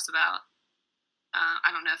Sale talks about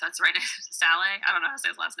I don't know if that's right. Saleh, I don't know how to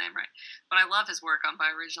say his last name right, but I love his work on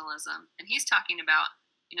bioregionalism, and he's talking about,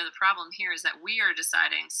 the problem here is that we are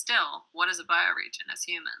deciding still what is a bioregion as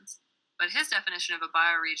humans, but his definition of a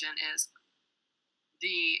bioregion is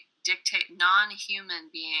the non-human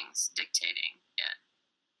beings dictating it.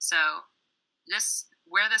 So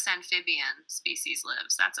where this amphibian species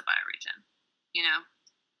lives, that's a bioregion.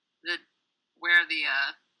 Where the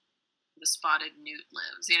spotted newt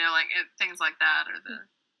lives, things like that, or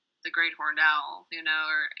the great horned owl,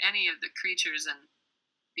 or any of the creatures and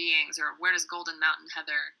beings, or where does golden mountain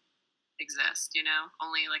heather exist,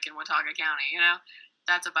 only like in Watauga County,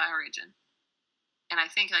 that's a bioregion. And I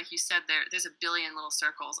think, like you said, there's a billion little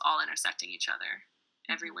circles all intersecting each other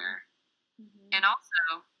everywhere. Mm-hmm. And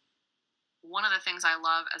also, one of the things I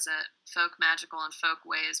love as a folk magical and folk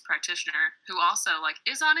ways practitioner, who also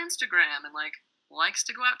is on Instagram and likes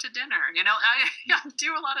to go out to dinner, I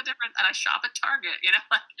do a lot of different, and I shop at Target,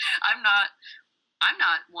 I'm not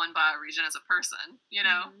one bioregion as a person,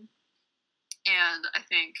 Mm-hmm. And I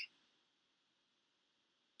think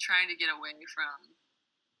trying to get away from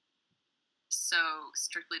so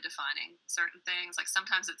strictly defining certain things,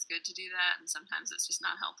 sometimes it's good to do that, and sometimes it's just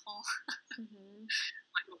not helpful. Mm-hmm.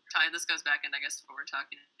 This goes back into, I guess, what we're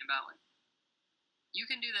talking about, you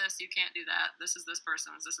can do this, you can't do that, this is this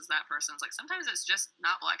person's, this is that person's. Sometimes it's just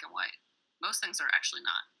not black and white. Most things are actually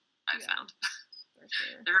not, I've found. For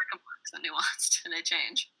sure. They're very complex and nuanced, and they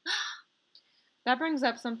change. That brings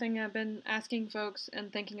up something I've been asking folks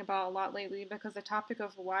and thinking about a lot lately, because the topic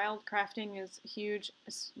of wildcrafting is huge.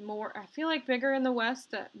 It's more, I feel like, bigger in the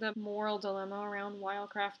West, the moral dilemma around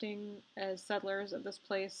wildcrafting as settlers of this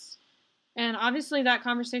place. And obviously that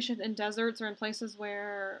conversation in deserts or in places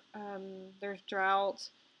where there's drought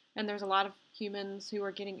and there's a lot of humans who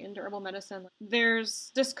are getting into herbal medicine.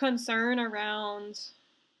 There's this concern around,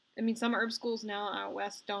 some herb schools now out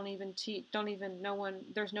west there's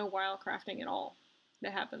no wildcrafting at all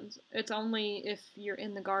that happens. It's only if you're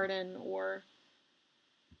in the garden, or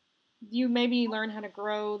you maybe learn how to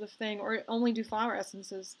grow the thing, or only do flower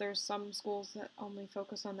essences. There's some schools that only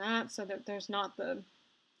focus on that, so that there's not the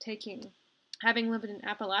taking. Having lived in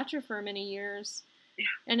Appalachia for many years,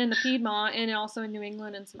 and in the Piedmont, and also in New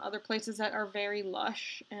England and some other places that are very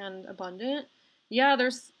lush and abundant,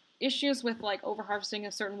 there's issues with overharvesting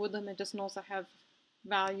of certain woodland medicinals that have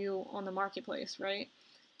value on the marketplace, right?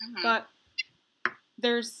 Mm-hmm. But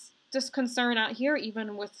there's this concern out here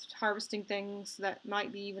even with harvesting things that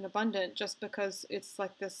might be even abundant, just because it's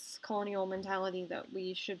this colonial mentality that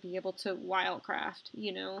we should be able to wildcraft,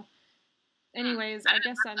 Anyways, I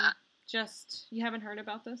guess you haven't heard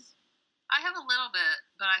about this? I have a little bit,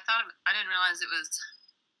 but I didn't realize it was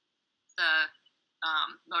the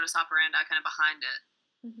modus operandi kind of behind it.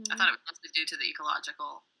 Mm-hmm. I thought it was mostly due to the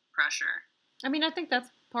ecological pressure. I think that's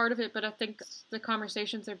part of it, but I think the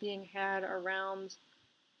conversations are being had around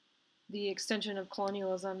the extension of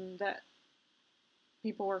colonialism that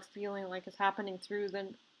people are feeling like is happening through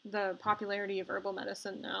the popularity of herbal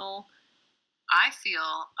medicine now. I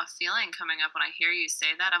feel a feeling coming up when I hear you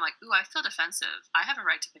say that. I'm like, ooh, I feel defensive. I have a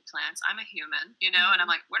right to pick plants. I'm a human, Mm-hmm. And I'm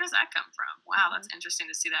like, where does that come from? Wow, That's interesting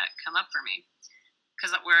to see that come up for me.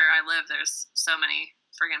 Because where I live, there's so many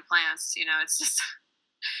friggin' plants, it's just,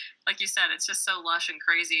 like you said, it's just so lush and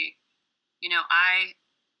crazy.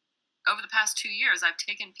 Over the past 2 years, I've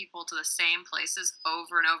taken people to the same places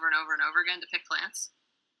over and over and over and over again to pick plants.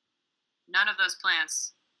 None of those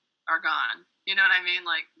plants are gone. You know what I mean?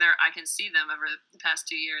 I can see them over the past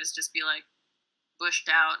 2 years just be bushed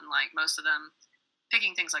out, and most of them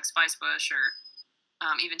picking things like Spicebush, or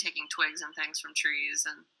even taking twigs and things from trees,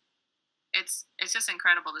 and it's just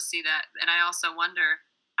incredible to see that. And I also wonder,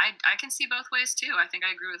 I can see both ways too. I think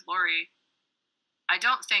I agree with Lori. I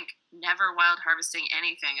don't think never wild harvesting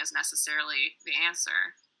anything is necessarily the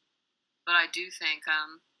answer, but I do think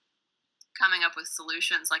coming up with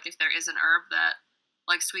solutions, if there is an herb that,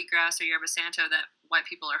 like sweetgrass or yerba santo, that white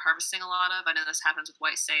people are harvesting a lot of. I know this happens with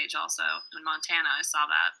white sage also in Montana. I saw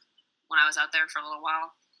that when I was out there for a little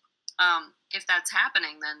while. If that's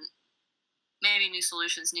happening, then maybe new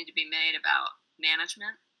solutions need to be made about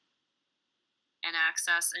management and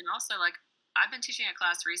access. And also, I've been teaching a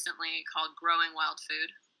class recently called Growing Wild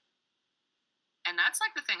Food. And that's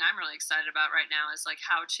the thing I'm really excited about right now, is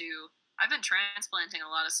I've been transplanting a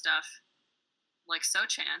lot of stuff like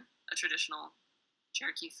sochan, a traditional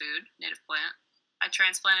Cherokee food, native plant. I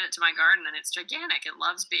transplanted it to my garden, and it's gigantic. It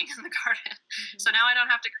loves being in the garden. Mm-hmm. So now I don't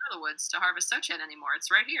have to go to the woods to harvest sochan anymore. It's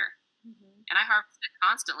right here. Mm-hmm. And I harvest it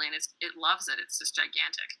constantly, and it loves it. It's just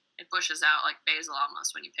gigantic. It bushes out like basil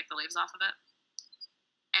almost when you pick the leaves off of it.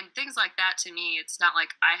 And things like that, to me, it's not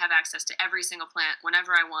like I have access to every single plant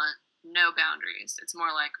whenever I want, no boundaries. It's more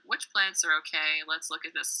like, which plants are okay? Let's look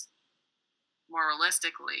at this more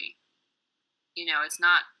realistically. You know, it's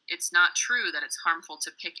not true that it's harmful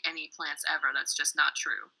to pick any plants ever. That's just not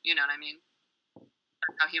true. You know what I mean?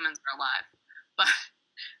 That's how humans are alive.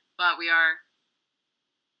 But we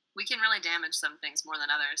can really damage some things more than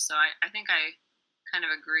others. So I think I kind of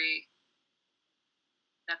agree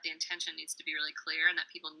that the intention needs to be really clear, and that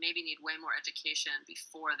people maybe need way more education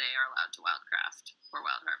before they are allowed to wildcraft or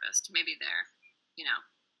wild harvest. Maybe there,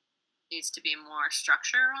 needs to be more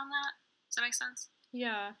structure on that. Does that make sense?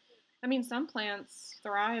 Yeah. I mean, some plants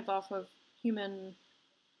thrive off of human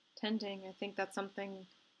tending. I think that's something,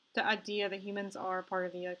 the idea that humans are part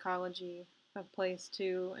of the ecology of place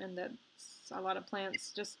too, and that a lot of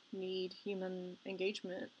plants just need human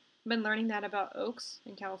engagement. I've been learning that about oaks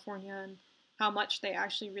in California and how much they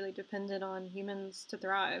actually really depended on humans to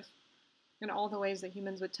thrive, and all the ways that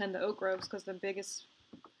humans would tend to oak groves, because the biggest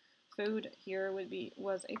food here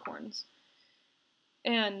was acorns,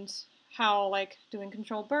 and how like doing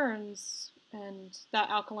controlled burns and that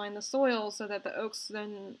alkaline the soil so that the oaks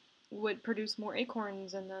then would produce more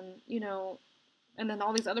acorns, and then and then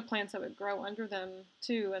all these other plants that would grow under them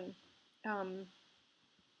too. And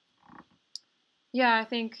yeah, I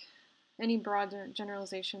think any broad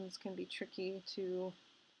generalizations can be tricky to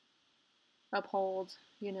uphold,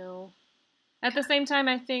 At the same time,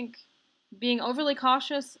 I think being overly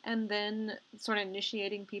cautious and then sort of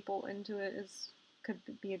initiating people into it could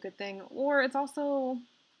be a good thing. Or it's also,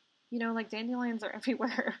 like dandelions are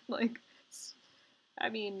everywhere. Like, I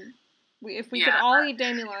mean, if we could all eat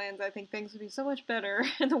dandelions, I think things would be so much better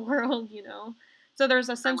in the world, So there's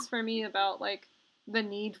a sense for me about like the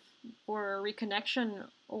need for reconnection,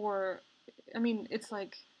 or, I mean, it's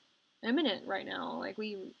like imminent right now. Like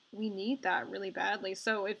we need that really badly.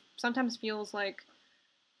 So it sometimes feels like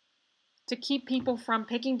to keep people from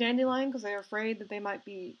picking dandelion because they're afraid that they might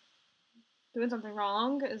be doing something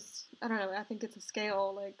wrong is, I don't know, I think it's a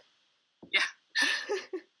scale, like. Yeah.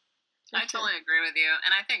 I totally agree with you.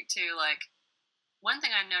 And I think too, like, one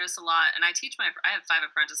thing I notice a lot, and I have 5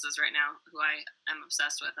 apprentices right now who I am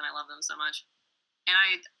obsessed with, and I love them so much. And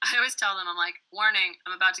I always tell them, I'm like, warning,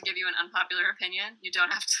 I'm about to give you an unpopular opinion. You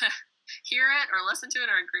don't have to hear it or listen to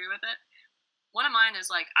it or agree with it. One of mine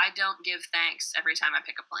is like, I don't give thanks every time I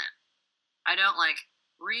pick a plant. I don't like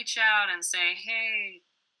reach out and say, hey,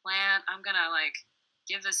 plant, I'm going to like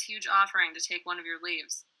give this huge offering to take one of your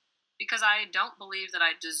leaves. Because I don't believe that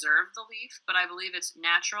I deserve the leaf, but I believe it's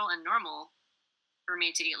natural and normal for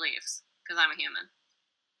me to eat leaves because I'm a human.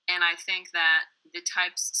 And I think that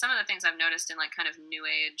some of the things I've noticed in like kind of new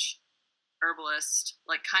age herbalist,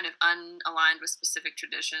 like kind of unaligned with specific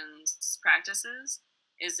traditions, practices,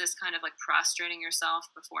 is this kind of like prostrating yourself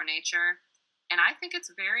before nature. And I think it's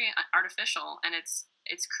very artificial, and it's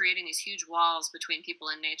creating these huge walls between people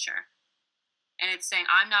and nature. And it's saying,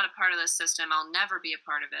 I'm not a part of this system. I'll never be a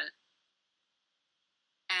part of it.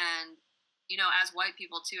 And, as white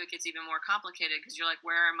people too, it gets even more complicated because you're like,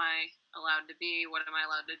 where am I allowed to be? What am I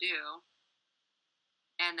allowed to do?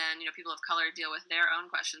 And then, people of color deal with their own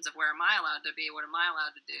questions of where am I allowed to be? What am I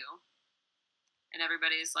allowed to do? And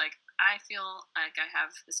everybody's like, I feel like I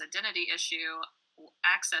have this identity issue,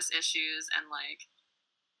 access issues, and like,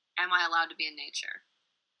 am I allowed to be in nature?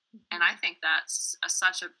 Mm-hmm. And I think that's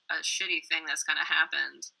such a shitty thing that's kind of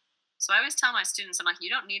happened. So I always tell my students, I'm like, you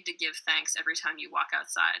don't need to give thanks every time you walk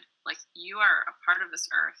outside. Like, you are a part of this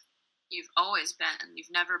earth. You've always been. You've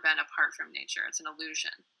never been apart from nature. It's an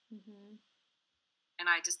illusion. Mm-hmm. And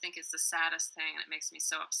I just think it's the saddest thing, and it makes me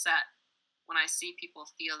so upset when I see people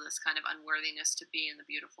feel this kind of unworthiness to be in the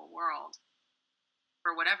beautiful world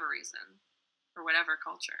for whatever reason, for whatever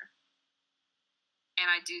culture. And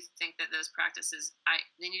I do think that those practices,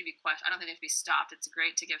 they need to be questioned. I don't think they have to be stopped. It's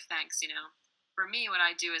great to give thanks, For me, what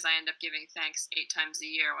I do is I end up giving thanks 8 times a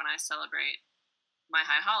year when I celebrate my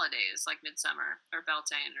high holidays, like Midsummer or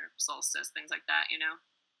Beltane or Solstice, things like that,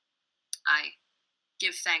 I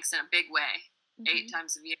give thanks in a big way, 8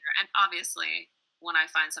 times a year. And obviously, when I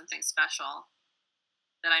find something special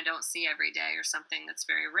that I don't see every day or something that's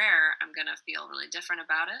very rare, I'm going to feel really different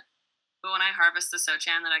about it. But when I harvest the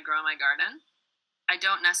sochan that I grow in my garden, I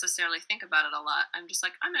don't necessarily think about it a lot. I'm just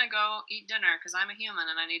like, I'm going to go eat dinner because I'm a human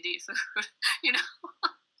and I need to eat food,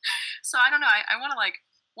 So I don't know. I want to like,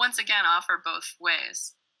 once again, offer both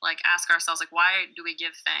ways. Like ask ourselves, like, why do we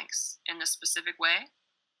give thanks in this specific way?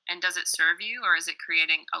 And does it serve you, or is it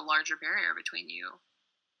creating a larger barrier between you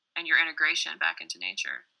and your integration back into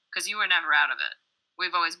nature? Because you were never out of it.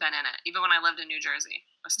 We've always been in it. Even when I lived in New Jersey,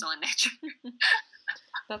 was still in nature.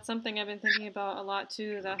 That's something I've been thinking about a lot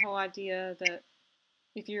too. That whole idea that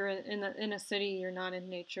if you're in a city, you're not in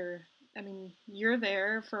nature. I mean, you're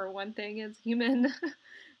there for one thing as human,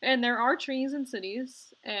 and there are trees in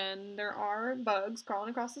cities, and there are bugs crawling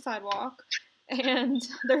across the sidewalk, and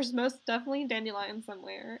there's most definitely dandelions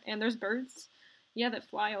somewhere, and there's birds, yeah, that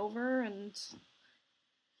fly over, and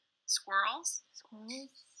Squirrels,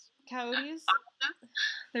 coyotes.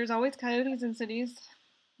 There's always coyotes in cities,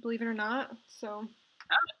 believe it or not. So.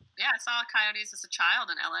 Oh, yeah, I saw coyotes as a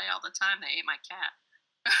child in LA all the time. They ate my cat.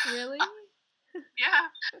 Really? Yeah.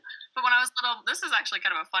 But when I was little, this is actually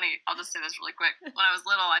kind of a funny, I'll just say this really quick. When I was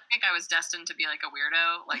little, I think I was destined to be like a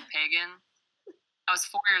weirdo, like pagan. I was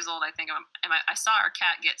 4 years old, I think, and I saw our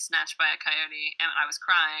cat get snatched by a coyote, and I was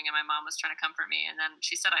crying, and my mom was trying to comfort me, and then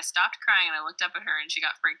she said I stopped crying, and I looked up at her, and she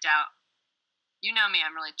got freaked out. You know me,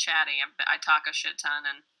 I'm really chatty. I talk a shit ton,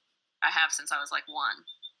 and I have since I was like 1.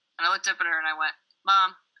 And I looked up at her, and I went,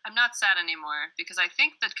 Mom, I'm not sad anymore, because I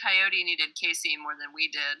think the coyote needed Casey more than we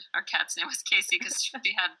did. Our cat's name was Casey, because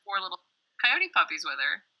she had 4 little coyote puppies with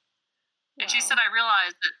her. And she said I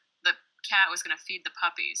realized that the cat was going to feed the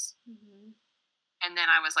puppies. Mm-hmm. And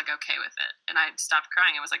then I was like, okay with it. And I stopped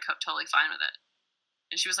crying. I was like totally fine with it.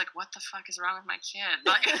 And she was like, what the fuck is wrong with my kid?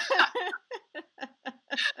 Like, I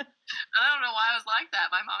don't know why I was like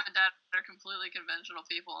that. My mom and dad are completely conventional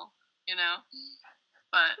people, you know?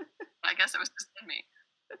 But I guess it was just in me.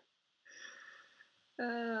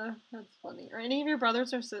 That's funny. Are any of your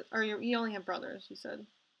brothers or you only have brothers, you said?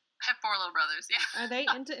 I have 4 little brothers, yeah. Are they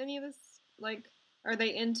into any of this? Like, are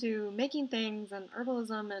they into making things and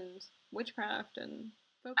herbalism and witchcraft and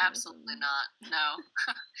folk Absolutely not. No.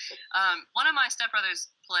 One of my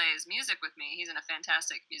stepbrothers plays music with me. He's a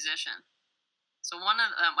fantastic musician. So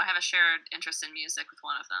I have a shared interest in music with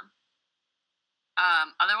one of them.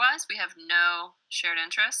 Otherwise, we have no shared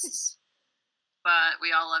interests, but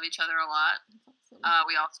we all love each other a lot. That's awesome.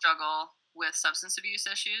 We all struggle with substance abuse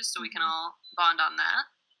issues, so we can all bond on that.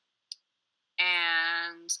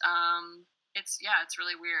 And it's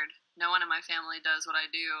really weird. No one in my family does what I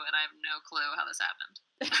do, and I have no clue how this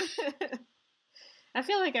happened. I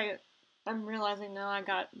feel like I'm realizing now I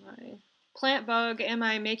got my plant bug and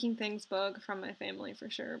my making things bug from my family for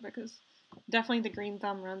sure, because definitely the green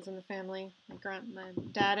thumb runs in the family. My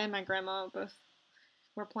dad and my grandma both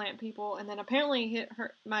were plant people, and then apparently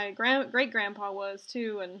my great grandpa was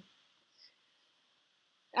too, and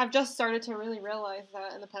I've just started to really realize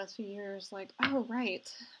that in the past few years, like, oh right,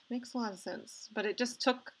 makes a lot of sense. But it just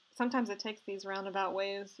sometimes it takes these roundabout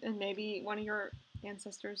ways, and maybe one of your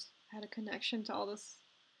ancestors had a connection to all this.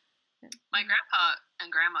 My grandpa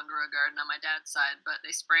and grandma grew a garden on my dad's side, but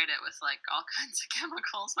they sprayed it with like all kinds of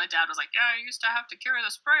chemicals. My dad was like, yeah, I used to have to carry the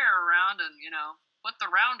sprayer around and, put the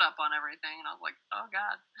Roundup on everything. And I was like, oh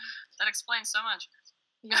God, that explains so much.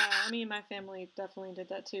 Yeah, I mean, my family definitely did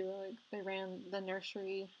that too. Like, they ran the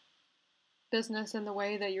nursery business, and the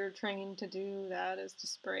way that you're trained to do that is to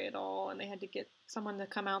spray it all, and they had to get someone to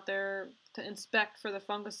come out there to inspect for the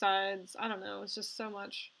fungicides. I don't know, it's just so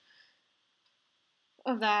much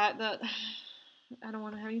of that I don't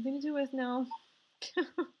want to have anything to do with now. Oh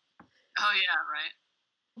yeah, right.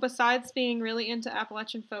 Besides being really into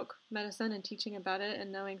Appalachian folk medicine and teaching about it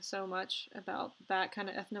and knowing so much about that kind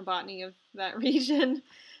of ethnobotany of that region,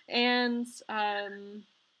 and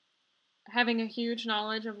having a huge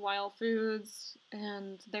knowledge of wild foods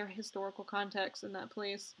and their historical context in that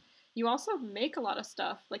place, you also make a lot of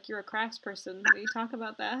stuff. Like, you're a craftsperson. Will you talk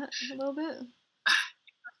about that a little bit?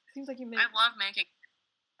 Seems like you make. I love making.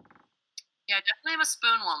 Yeah, I definitely am a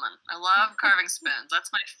spoon woman. I love carving spoons.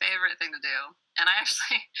 That's my favorite thing to do. And I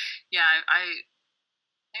actually, I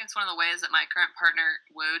think it's one of the ways that my current partner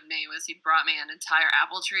wooed me was he brought me an entire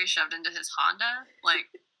apple tree shoved into his Honda,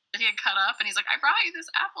 like, that he had cut up, and he's like, I brought you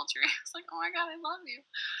this apple tree. I was like, oh my God, I love you.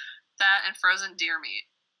 That and frozen deer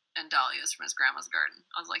meat and dahlias from his grandma's garden.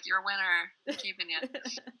 I was like, you're a winner. I'm keeping you.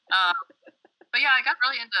 But yeah, I got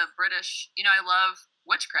really into British, I love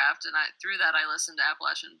witchcraft, and through that I listened to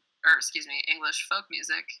English folk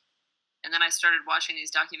music. And then I started watching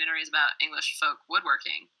these documentaries about English folk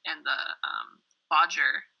woodworking and the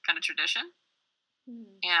bodger kind of tradition,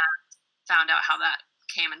 and found out how that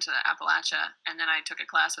came into Appalachia. And then I took a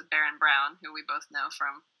class with Baron Brown, who we both know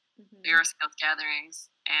from the Euroscales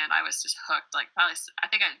gatherings, and I was just hooked. Like,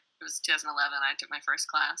 it was 2011 I took my first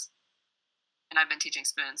class, and I've been teaching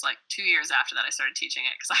spoons. Like 2 years after that I started teaching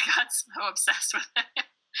it because I got so obsessed with it.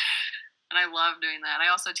 And I love doing that. I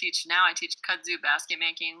teach kudzu basket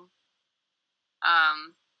making.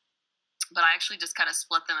 But I actually just kind of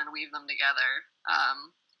split them and weave them together.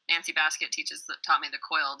 Nancy Basket taught me the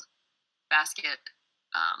coiled basket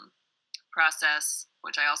process,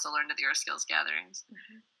 which I also learned at the Earth Skills gatherings.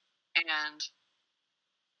 And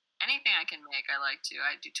anything I can make, I like to.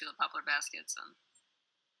 I do tulip poplar baskets, and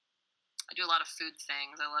I do a lot of food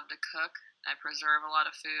things. I love to cook. I preserve a lot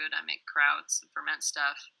of food. I make krauts and ferment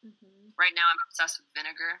stuff. Right now, I'm obsessed with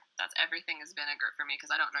vinegar. Everything is vinegar for me because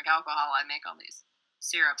I don't drink alcohol. I make all these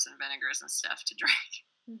syrups and vinegars and stuff to drink.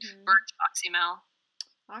 Birch oxymel.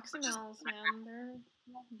 Oxymels, man,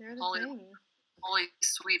 they're the holy, thing. Holy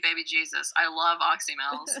sweet baby Jesus. I love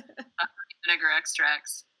oxymels. Vinegar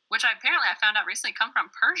extracts, which I found out recently come from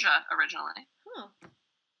Persia originally. Huh.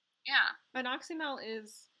 Yeah. An oxymel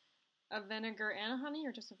is a vinegar and a honey,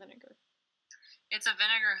 or just a vinegar? It's a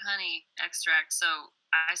vinegar honey extract. So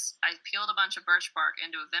I peeled a bunch of birch bark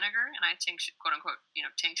into a vinegar, and I quote unquote,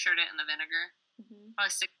 tinctured it in the vinegar. Probably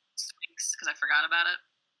 6 weeks because I forgot about it.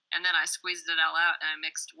 And then I squeezed it all out, and I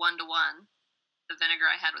mixed 1-to-1 the vinegar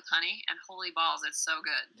I had with honey, and holy balls, it's so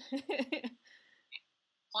good.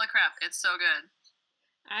 Holy crap, it's so good.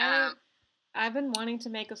 I've been wanting to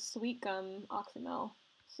make a sweet gum oxymel.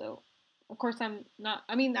 So, of course,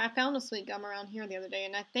 I found a sweet gum around here the other day,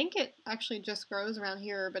 and I think it actually just grows around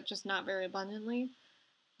here, but just not very abundantly.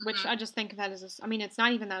 Which I just think of that as it's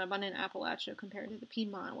not even that abundant in Appalachia compared to the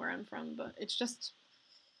Piedmont where I'm from, but it's just,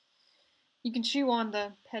 you can chew on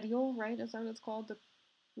the petiole, right? Is that what it's called? The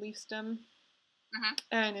leaf stem.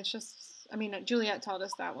 And it's just, Juliet taught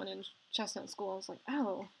us that one in chestnut school. I was like,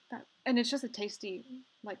 oh, and it's just a tasty,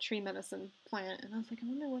 like, tree medicine plant. And I was like, I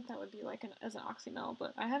wonder what that would be like as an oxymel,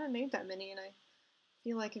 but I haven't made that many, and I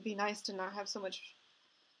feel like it'd be nice to not have so much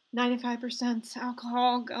 95%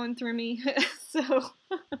 alcohol going through me. So.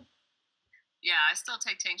 Yeah, I still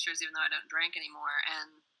take tinctures even though I don't drink anymore,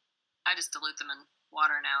 and I just dilute them in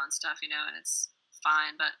water now and stuff, and it's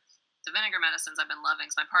fine. But the vinegar medicines I've been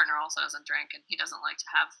loving, because my partner also doesn't drink, and he doesn't like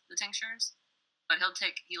to have the tinctures, but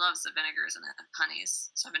he loves the vinegars and the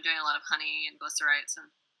honeys. So I've been doing a lot of honey and glycerites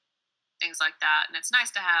and things like that, and it's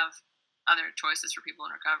nice to have other choices for people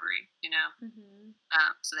in recovery,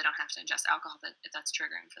 so they don't have to ingest alcohol if that's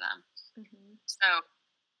triggering for them. So,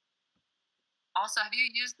 also, have you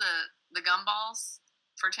used the gum balls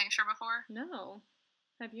for tincture before? No.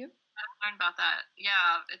 Have you? I learned about that.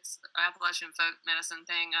 Yeah, it's an Appalachian folk medicine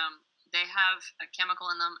thing. They have a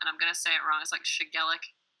chemical in them, and I'm going to say it wrong. It's like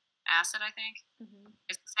shigelic acid, I think.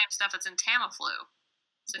 It's the same stuff that's in Tamiflu.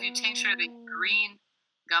 So if you tincture the green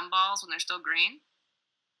gum balls when they're still green,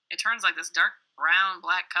 it turns like this dark brown,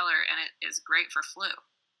 black color, and it is great for flu.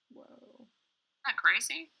 Whoa. Isn't that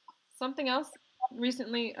crazy? Something else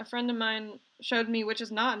recently a friend of mine showed me, which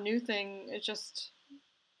is not a new thing.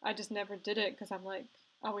 I just never did it because I'm like,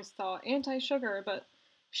 I always thought anti-sugar, but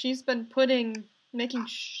she's been making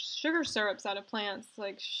sugar syrups out of plants.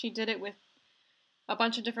 Like, she did it with a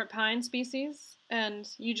bunch of different pine species, and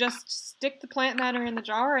you just stick the plant matter in the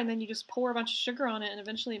jar, and then you just pour a bunch of sugar on it, and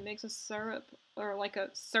eventually it makes a syrup, or like a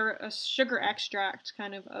sugar extract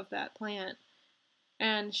kind of that plant.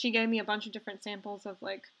 And she gave me a bunch of different samples of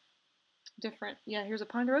like here's a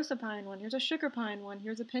ponderosa pine one, here's a sugar pine one,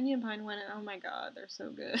 here's a pinyon pine one, and oh my god, they're so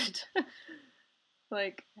good.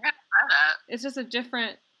 Like, it's just a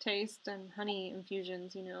different taste and honey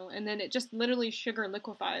infusions, and then it just literally sugar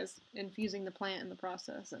liquefies, infusing the plant in the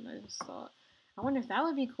process. And I just thought, I wonder if that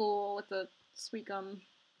would be cool with the sweet gum.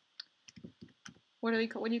 What do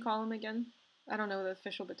you call them again? I don't know the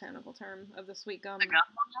official botanical term of the sweet gum. The gum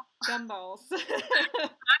ball? Gum balls.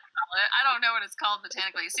 I don't know what it's called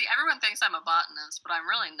botanically. See, everyone thinks I'm a botanist, but I'm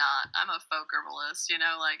really not. I'm a folk herbalist,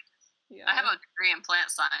 Yeah. I have a degree in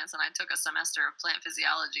plant science, and I took a semester of plant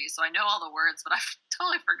physiology, so I know all the words, but I've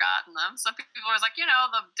totally forgotten them. Some people are like, the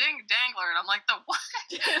ding dangler, and I'm like, the what?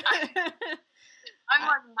 I'm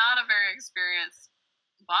like not a very experienced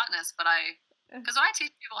botanist, but because when I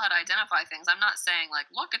teach people how to identify things, I'm not saying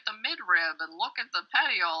like, look at the midrib and look at the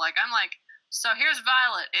petiole. Like, I'm like, so here's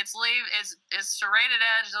violet. Its leaf is serrated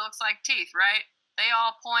edge. It looks like teeth, right? They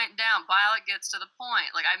all point down. Violet gets to the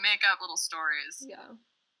point. Like, I make up little stories. Yeah.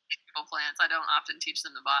 Plants. I don't often teach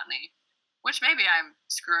them the botany, which maybe I'm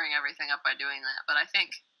screwing everything up by doing that. But I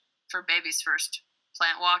think for baby's first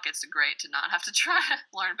plant walk, it's great to not have to try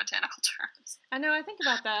to learn botanical terms. I know. I think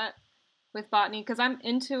about that with botany because I'm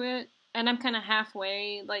into it, and I'm kind of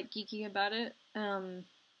halfway like geeky about it.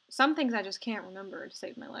 Some things I just can't remember to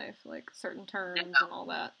save my life, like certain terms and all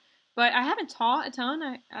that. But I haven't taught a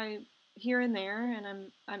ton. I here and there,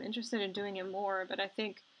 and I'm interested in doing it more. But I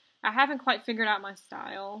think I haven't quite figured out my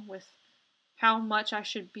style with how much I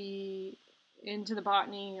should be into the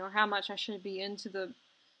botany or how much I should be into the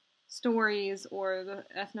stories or the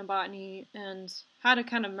ethnobotany and how to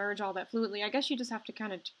kind of merge all that fluidly. I guess you just have to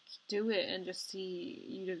kind of do it and just see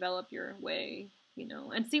you develop your way,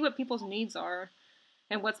 and see what people's needs are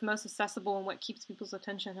and what's most accessible and what keeps people's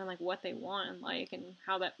attention and like what they want and like and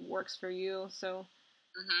how that works for you. So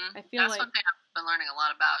I feel that's one thing I've been learning a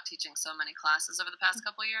lot about teaching so many classes over the past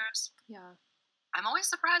couple of years. Yeah. I'm always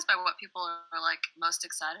surprised by what people are like most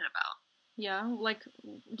excited about. Yeah, like,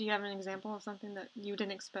 do you have an example of something that you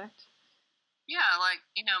didn't expect? Yeah, like,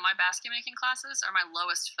 my basket making classes are my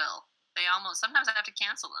lowest fill. Sometimes I have to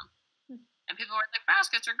cancel them. And people are like,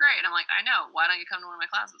 baskets are great. I'm like, I know. Why don't you come to one of my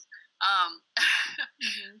classes?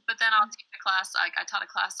 But then I'll teach a class, I taught a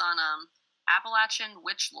class on Appalachian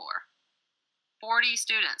witch lore. 40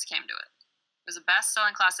 students came to it. It was the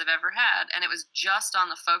best-selling class I've ever had, and it was just on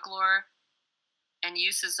the folklore and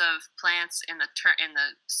uses of plants in the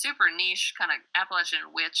super niche kind of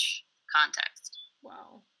Appalachian witch context.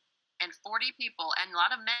 Wow. And 40 people, and a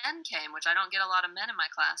lot of men came, which I don't get a lot of men in my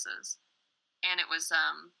classes. And it was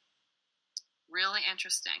really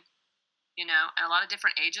interesting, and a lot of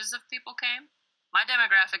different ages of people came. My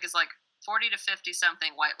demographic is like 40 to 50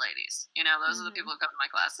 something white ladies. Those are the people who come to my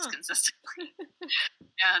classes consistently.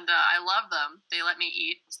 And I love them. They let me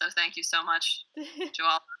eat, so thank you so much to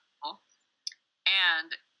all the people.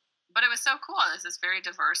 But it was so cool. There's this very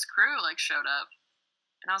diverse crew showed up,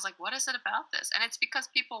 and I was like, what is it about this? And it's because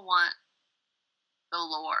people want the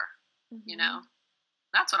lore,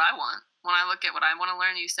 That's what I want. When I look at what I want to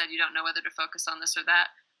learn, you said you don't know whether to focus on this or that.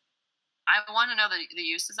 I want to know the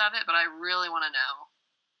uses of it, but I really want to know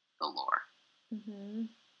the lore. Mm-hmm.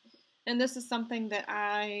 And this is something that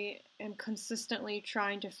I am consistently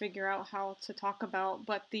trying to figure out how to talk about,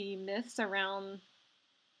 but the myths around,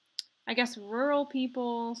 I guess, rural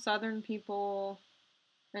people, southern people,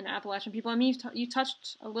 and Appalachian people. I mean, you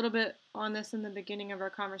touched a little bit on this in the beginning of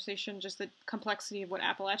our conversation, just the complexity of what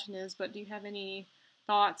Appalachian is, but do you have any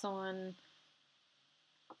thoughts on,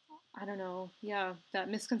 I don't know, that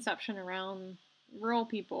misconception around rural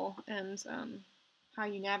people and how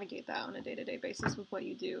you navigate that on a day-to-day basis with what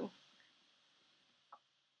you do?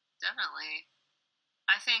 Definitely.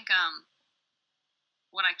 I think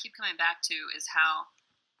what I keep coming back to is how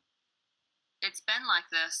it's been like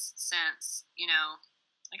this since,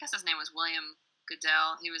 I guess his name was William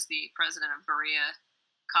Goodell. He was the president of Beyer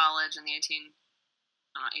College in the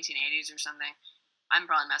 1880s or something. I'm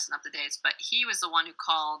probably messing up the dates, but he was the one who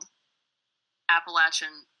called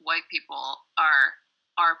Appalachian white people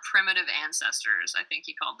our primitive ancestors. I think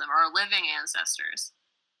he called them our living ancestors.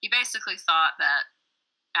 He basically thought that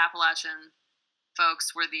Appalachian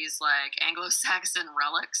folks were these Anglo-Saxon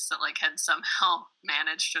relics that had somehow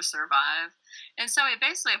managed to survive. And so he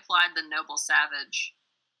basically applied the noble savage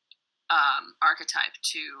archetype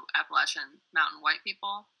to Appalachian mountain white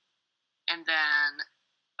people. And then,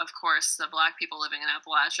 of course, the black people living in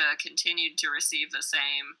Appalachia continued to receive the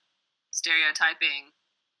same stereotyping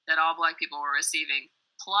that all black people were receiving,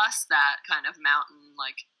 plus that kind of mountain,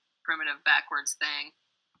 primitive backwards thing.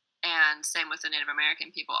 And same with the Native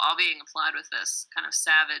American people, all being applied with this kind of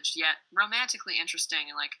savage yet romantically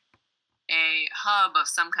interesting and a hub of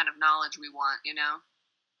some kind of knowledge we want, And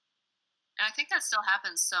I think that still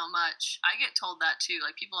happens so much. I get told that too.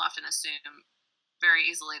 People often assume very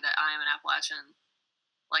easily that I am an Appalachian.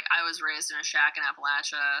 I was raised in a shack in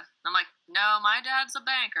Appalachia. I'm like, no, my dad's a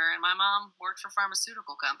banker and my mom worked for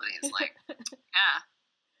pharmaceutical companies. Yeah.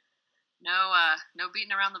 No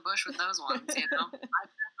beating around the bush with those ones, I bought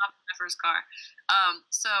my first car.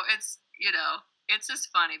 So it's, it's just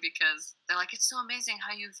funny because they're like, it's so amazing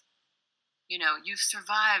how you've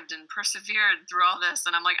survived and persevered through all this.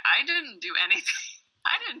 And I'm like, I didn't do anything.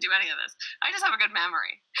 I didn't do any of this. I just have a good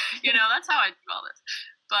memory. That's how I do all this.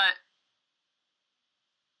 But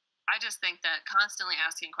I just think that constantly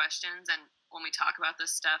asking questions, and when we talk about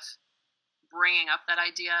this stuff, bringing up that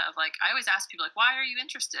idea of I always ask people why are you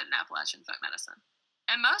interested in Appalachian folk medicine?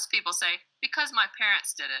 And most people say, because my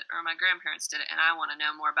parents did it or my grandparents did it and I want to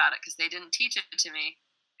know more about it because they didn't teach it to me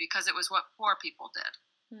because it was what poor people did.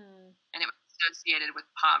 And it was associated with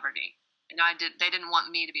poverty. And they didn't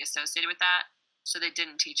want me to be associated with that, so they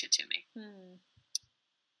didn't teach it to me.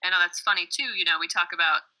 I know that's funny too, we talk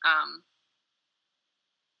about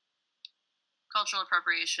cultural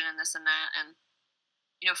appropriation and this and that, and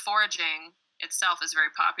foraging itself is very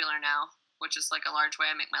popular now, which is a large way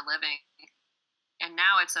I make my living. And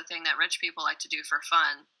now it's a thing that rich people like to do for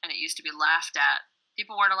fun, and it used to be laughed at.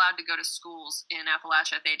 People weren't allowed to go to schools in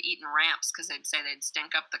Appalachia if they'd eaten ramps because they'd say they'd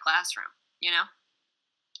stink up the classroom,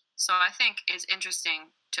 So I think it's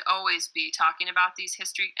interesting to always be talking about these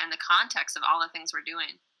history and the context of all the things we're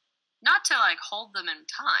doing. not to like hold them in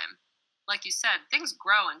time. Like you said, things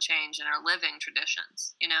grow and change and are living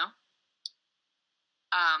traditions, you know?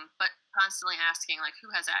 But constantly asking, like,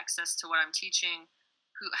 who has access to what I'm teaching?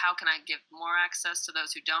 How can I give more access to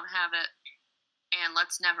those who don't have it? And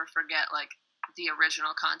let's never forget, like, the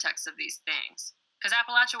original context of these things. Because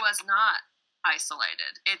Appalachia was not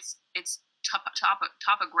isolated. It's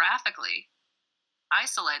topographically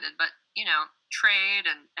isolated, but, you know, trade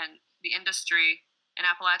and the industry in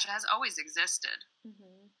Appalachia has always existed.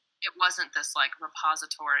 Mm-hmm. It wasn't this, like,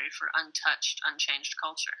 repository for untouched, unchanged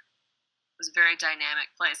culture. It was a very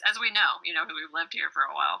dynamic place, as we know, you know, we've lived here for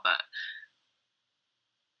a while, but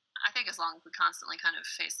I think as long as we constantly kind of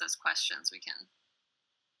face those questions, we can,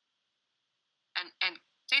 and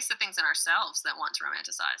face the things in ourselves that want to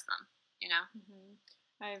romanticize them, you know?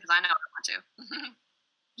 Because I know I want to.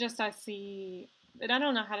 I see, and I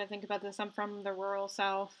don't know how to think about this. I'm from the rural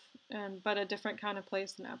South, but a different kind of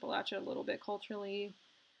place than Appalachia, a little bit culturally.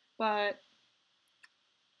 But,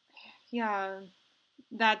 yeah,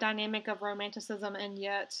 that dynamic of romanticism, and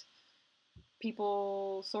yet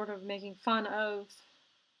people sort of making fun of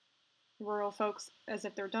rural folks as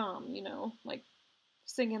if they're dumb, you know, like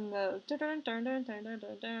singing the you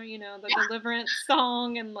know, the deliverance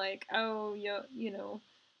song, and like, oh, you know,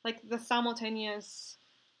 like the simultaneous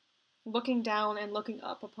looking down and looking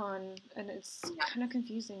up upon, and it's kind of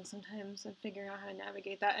confusing sometimes, and figuring out how to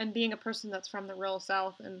navigate that, and being a person that's from the rural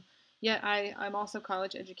South, and yet I'm also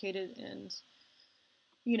college educated, and,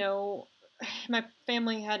 you know, my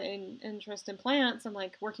family had an interest in plants and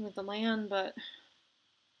like working with the land, but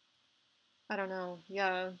I don't know.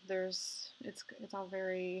 Yeah, it's all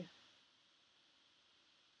very,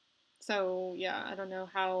 so yeah, I don't know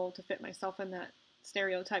how to fit myself in that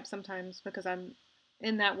stereotype sometimes, because I'm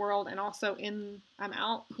in that world, and also I'm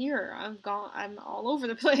out here. I'm all over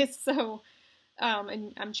the place. So,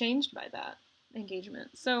 and I'm changed by that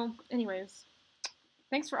engagement. So anyways,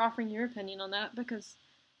 thanks for offering your opinion on that, because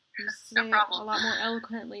you say it a lot more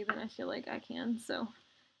eloquently than I feel like I can. So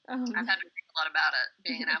I've had to read a lot about it,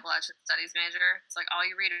 being an Appalachian Studies major. It's like all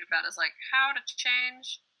you read about is like how to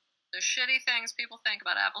change the shitty things people think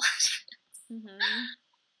about Appalachians.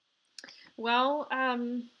 Well,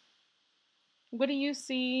 what do you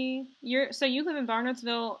see? So you live in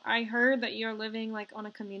Barnardsville. I heard that you're living like on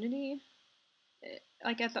a community,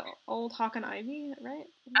 like at the old Hawk and Ivy, right?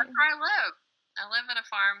 That's where I live. I live at a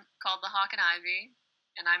farm called the Hawk and Ivy,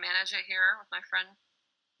 and I manage it here with my friend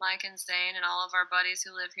Mike and Zane and all of our buddies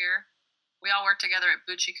who live here. We all worked together at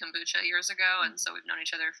Bucci Kombucha years ago, and so we've known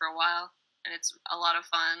each other for a while, and it's a lot of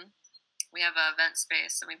fun. We have an event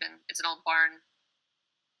space, and it's an old barn,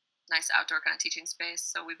 nice outdoor kind of teaching space,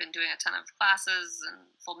 so we've been doing a ton of classes and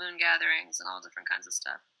full moon gatherings and all different kinds of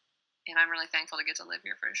stuff, and I'm really thankful to get to live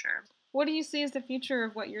here for sure. What do you see as the future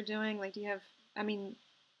of what you're doing? Like,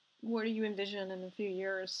 what do you envision in a few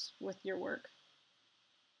years with your work?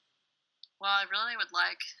 Well, I really would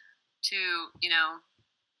like to, you know,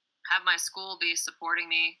 have my school be supporting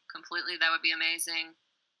me completely. That would be amazing.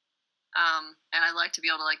 And I'd like to be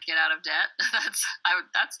able to like get out of debt.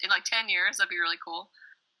 That's in like 10 years. That'd be really cool.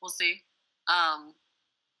 We'll see.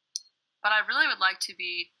 But I really would like to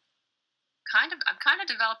be I'm kind of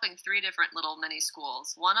developing 3 different little mini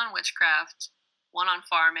schools. One on witchcraft, one on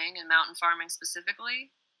farming and mountain farming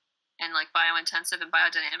specifically, and like biointensive and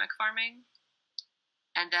biodynamic farming,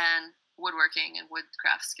 and then woodworking and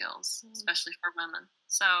woodcraft skills, especially for women.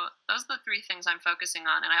 So those are the 3 things I'm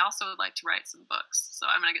focusing on, and I also would like to write some books,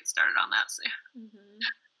 so I'm going to get started on that soon.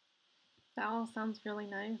 That all sounds really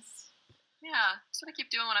nice. Yeah, just want to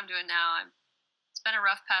keep doing what I'm doing now. It's been a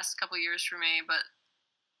rough past couple years for me, but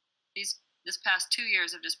this past 2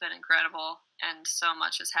 years have just been incredible, and so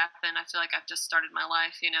much has happened. I feel like I've just started my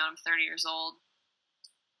life, you know. I'm 30 years old,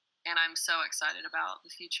 and I'm so excited about the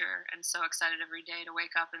future, and so excited every day to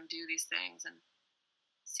wake up and do these things and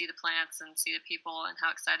see the plants and see the people and how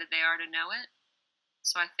excited they are to know it.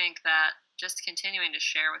 So I think that just continuing to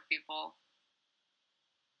share with people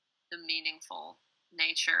the meaningful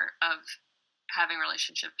nature of having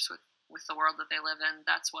relationships with the world that they live in,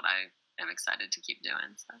 that's what I am excited to keep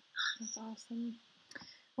doing. So that's awesome.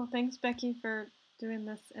 Well, thanks, Becky, for doing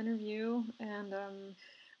this interview. And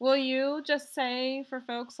will you just say for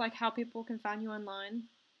folks like how people can find you online?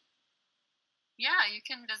 Yeah, you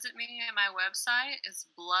can visit me at my website. It's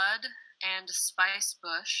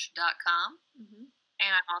bloodandspicebush.com.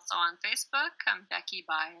 And I'm also on Facebook. I'm Becky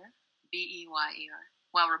Beyer, Beyer.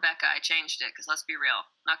 Well, Rebecca, I changed it because let's be real,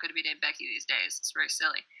 I'm not going to be named Becky these days. It's very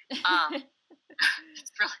silly.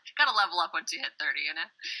 It's really got to level up once you hit 30, you know.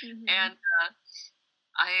 And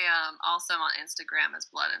I also am on Instagram as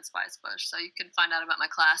Blood and Spicebush, so you can find out about my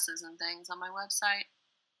classes and things on my website.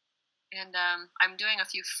 And I'm doing a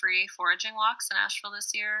few free foraging walks in Asheville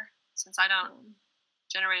this year. Since I don't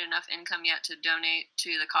generate enough income yet to donate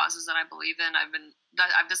to the causes that I believe in,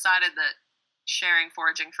 I've decided that sharing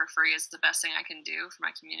foraging for free is the best thing I can do for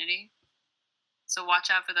my community. So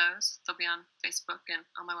watch out for those. They'll be on Facebook and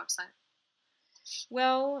on my website.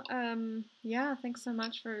 Well, yeah, thanks so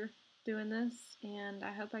much for doing this, and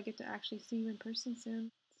I hope I get to actually see you in person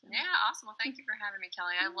soon. So. Yeah, awesome. Well, thank you for having me,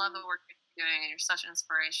 Kelly. I love the work you're doing, and you're such an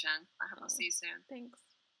inspiration. I hope I'll see you soon. Thanks.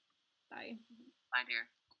 Bye. Bye, dear.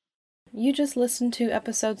 You just listened to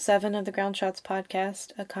episode 7 of the Ground Shots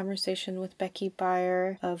podcast, a conversation with Becky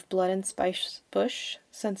Beyer of Blood and Spicebush.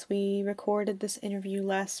 Since we recorded this interview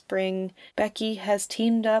last spring, Becky has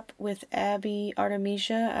teamed up with Abby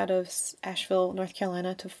Artemisia out of Asheville, North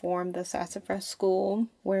Carolina, to form the Sassafras School,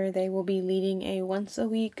 where they will be leading a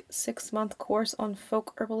once-a-week, 6-month course on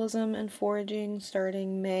folk herbalism and foraging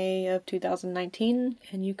starting May of 2019.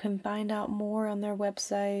 And you can find out more on their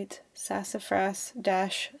website,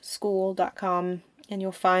 sassafras-school.com, and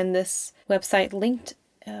you'll find this website linked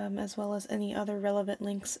as well as any other relevant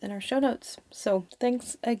links in our show notes. So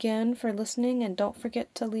thanks again for listening, and don't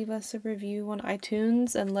forget to leave us a review on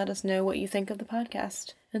iTunes and let us know what you think of the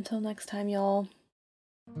podcast. Until next time, y'all.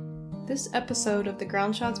 This episode of the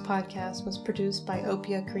Ground Shots podcast was produced by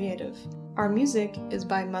Opia Creative. Our music is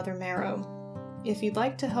by Mother Marrow. If you'd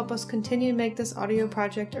like to help us continue to make this audio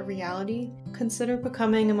project a reality, consider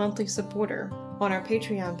becoming a monthly supporter on our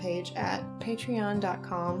Patreon page at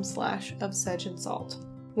patreon.com/ofsedgeandsalt,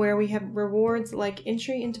 where we have rewards like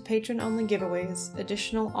entry into patron-only giveaways,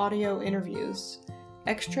 additional audio interviews,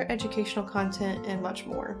 extra educational content, and much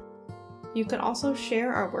more. You can also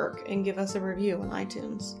share our work and give us a review on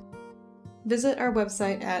iTunes. Visit our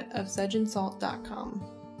website at ofsedgeandsalt.com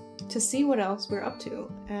to see what else we're up to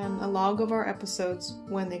and a log of our episodes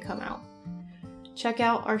when they come out. Check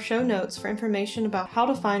out our show notes for information about how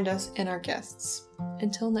to find us and our guests.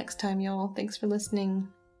 Until next time, y'all, thanks for listening.